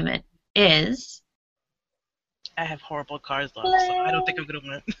Entertainment is I have horrible cards left, so I don't think I'm gonna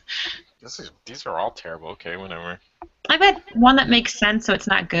win. These are all terrible. Okay, whatever. I've had one that makes sense, so it's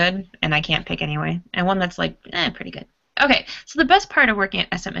not good, and I can't pick anyway, and one that's like, pretty good. Okay, so the best part of working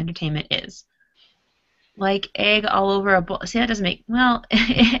at SM Entertainment is, like, egg all over a bowl. See, that doesn't make, well,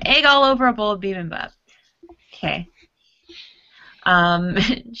 egg all over a bowl of bibimbap. Okay.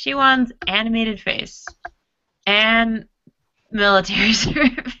 Shiwon's animated face. And military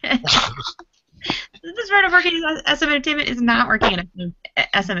service. This part of working at SM Entertainment is not working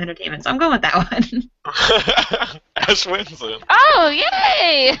at SM Entertainment, so I'm going with that one. Ash wins it. Oh,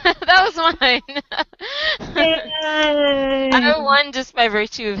 yay! That was mine. Yay! I won just by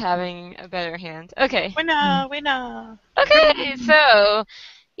virtue of having a better hand. Okay. Winner. Okay, so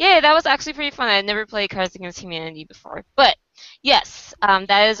yeah, that was actually pretty fun. I had never played Cards Against Humanity before, but yes,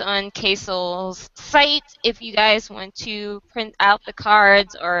 that is on KSoul's site. If you guys want to print out the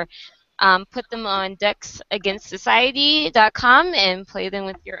cards or put them on decksagainstsociety.com and play them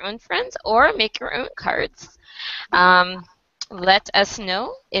with your own friends or make your own cards. Let us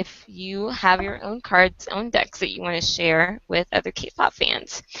know if you have your own cards, own decks that you want to share with other K-pop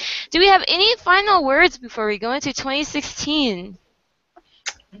fans. Do we have any final words before we go into 2016?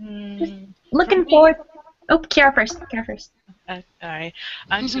 Looking forward. Oh, Kiara first. All right.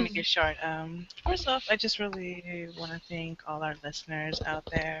 I'm just going to make it short. First off, I just really want to thank all our listeners out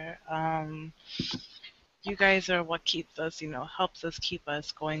there. You guys are what keeps us, helps us keep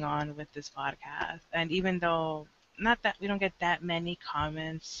us going on with this podcast. And even though not that we don't get that many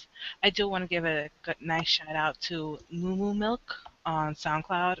comments, I do want to give a nice shout out to Moo Milk on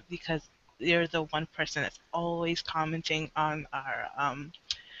SoundCloud, because they're the one person that's always commenting on our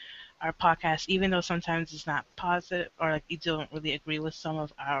podcast, even though sometimes it's not positive or like you don't really agree with some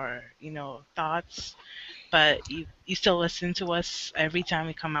of our thoughts, but you still listen to us every time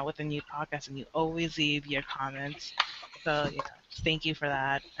we come out with a new podcast, and you always leave your comments. So yeah, thank you for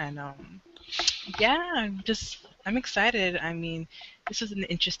that. And yeah, I'm excited. I mean, this is an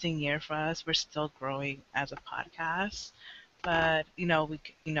interesting year for us. We're still growing as a podcast, but we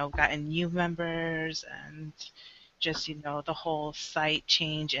gotten new members, and just the whole site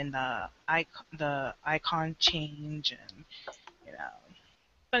change and the icon change, and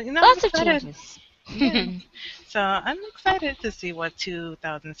but Lots I'm of excited. changes. Yeah. So I'm excited to see what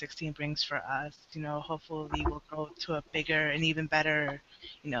 2016 brings for us. Hopefully we'll grow to a bigger and even better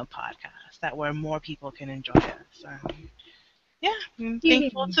podcast where more people can enjoy us. Yeah, I'm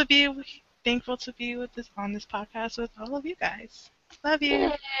thankful to be with on this podcast with all of you guys. Love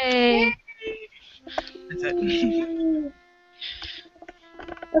you. Yay. That's it.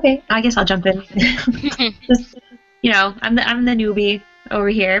 Okay, I guess I'll jump in. Just, I'm the newbie over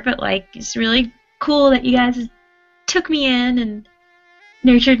here, but like it's really cool that you guys took me in and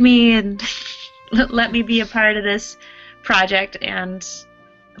nurtured me and let me be a part of this project. And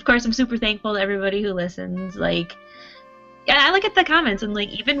of course, I'm super thankful to everybody who listens. Like, yeah, I look at the comments, and like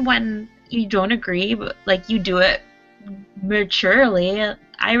even when you don't agree, but like you do it maturely,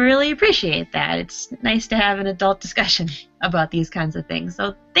 I really appreciate that. It's nice to have an adult discussion about these kinds of things.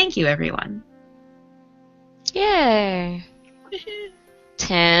 So thank you, everyone. Yay.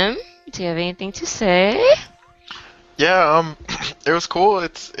 Tim, do you have anything to say? Yeah, it was cool.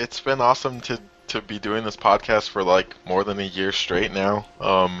 It's been awesome to be doing this podcast for like more than a year straight now.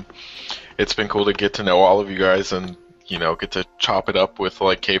 It's been cool to get to know all of you guys and get to chop it up with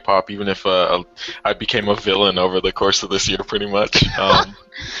like K-pop, even if I became a villain over the course of this year, pretty much. Don't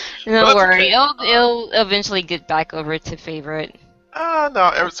worry, okay. It'll eventually get back over to favorite.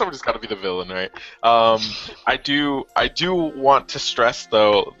 No, somebody's got to be the villain, right? I do want to stress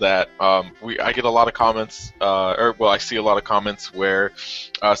though that I get a lot of comments, I see a lot of comments where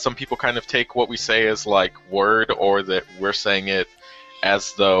some people kind of take what we say as like word, or that we're saying it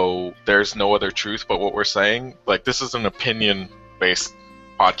as though there's no other truth but what we're saying. Like, this is an opinion-based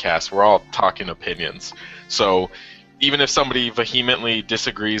podcast. We're all talking opinions. So even if somebody vehemently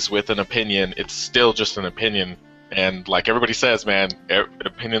disagrees with an opinion, it's still just an opinion. And like everybody says, man,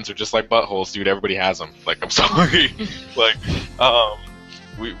 opinions are just like buttholes, dude. Everybody has them. Like, I'm sorry. Like,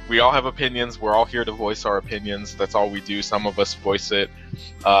 we all have opinions. We're all here to voice our opinions. That's all we do. Some of us voice it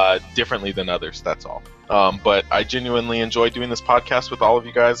differently than others. That's all. But I genuinely enjoy doing this podcast with all of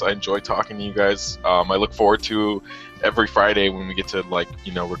you guys. I enjoy talking to you guys. I look forward to every Friday when we get to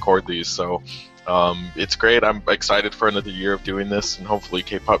record these. So it's great. I'm excited for another year of doing this, and hopefully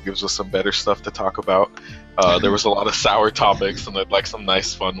K-pop gives us some better stuff to talk about. There was a lot of sour topics, and I'd like some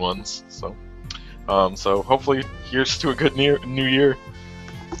nice fun ones. So hopefully here's to a good new year.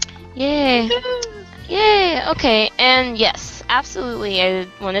 Yay. Yay! Okay, and yes, absolutely. I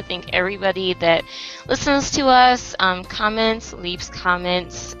want to thank everybody that listens to us, comments, leaves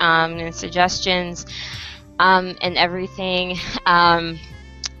comments, and suggestions, and everything.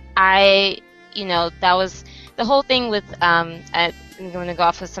 I, that was the whole thing with. I'm going to go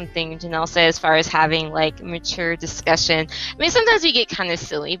off of something Janelle said as far as having like mature discussion. I mean, sometimes we get kind of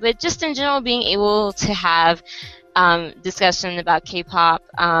silly, but just in general, being able to have discussion about K-pop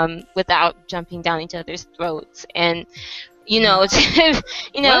without jumping down each other's throats, and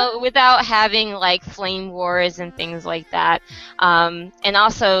without having like flame wars and things like that, and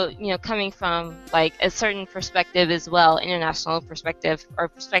also coming from like a certain perspective as well, international perspective or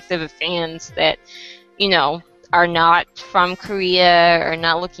perspective of fans that are not from Korea or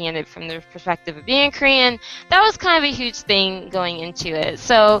not looking at it from the perspective of being Korean. That was kind of a huge thing going into it.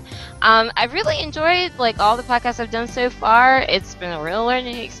 So I really enjoyed like all the podcasts I've done so far. It's been a real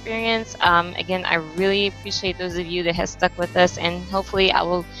learning experience. Again, I really appreciate those of you that have stuck with us, and hopefully I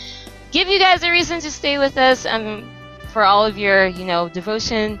will give you guys a reason to stay with us for all of your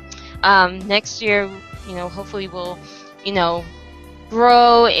devotion. Next year, hopefully we'll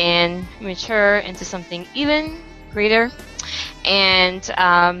grow and mature into something even greater. And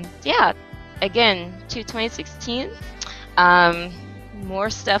again, to 2016, more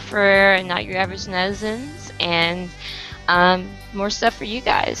stuff for Not Your Average Netizens, and more stuff for you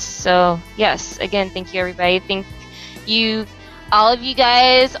guys. So yes, again, thank you everybody. Thank you, all of you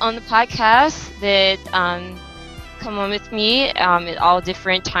guys on the podcast that come on with me at all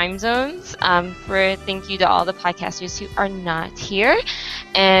different time zones. Thank you to all the podcasters who are not here,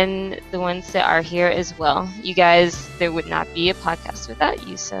 and the ones that are here as well. You guys, there would not be a podcast without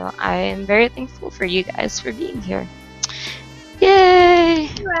you, so I am very thankful for you guys for being here. Yay!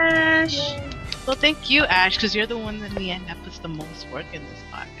 Ash. Well, thank you, Ash, because you're the one in the end that puts the most work in this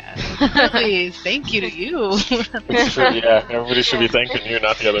podcast. Please, thank you to you. Yeah, everybody should be thanking you,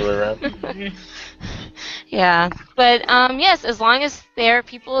 not the other way around. Yeah, but yes, as long as there are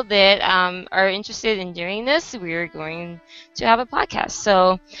people that are interested in doing this, we're going to have a podcast.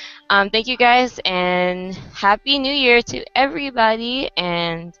 So thank you guys, and Happy New Year to everybody,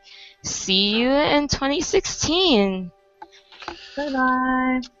 and see you in 2016.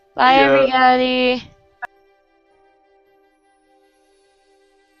 Bye-bye. Bye, Yeah. everybody.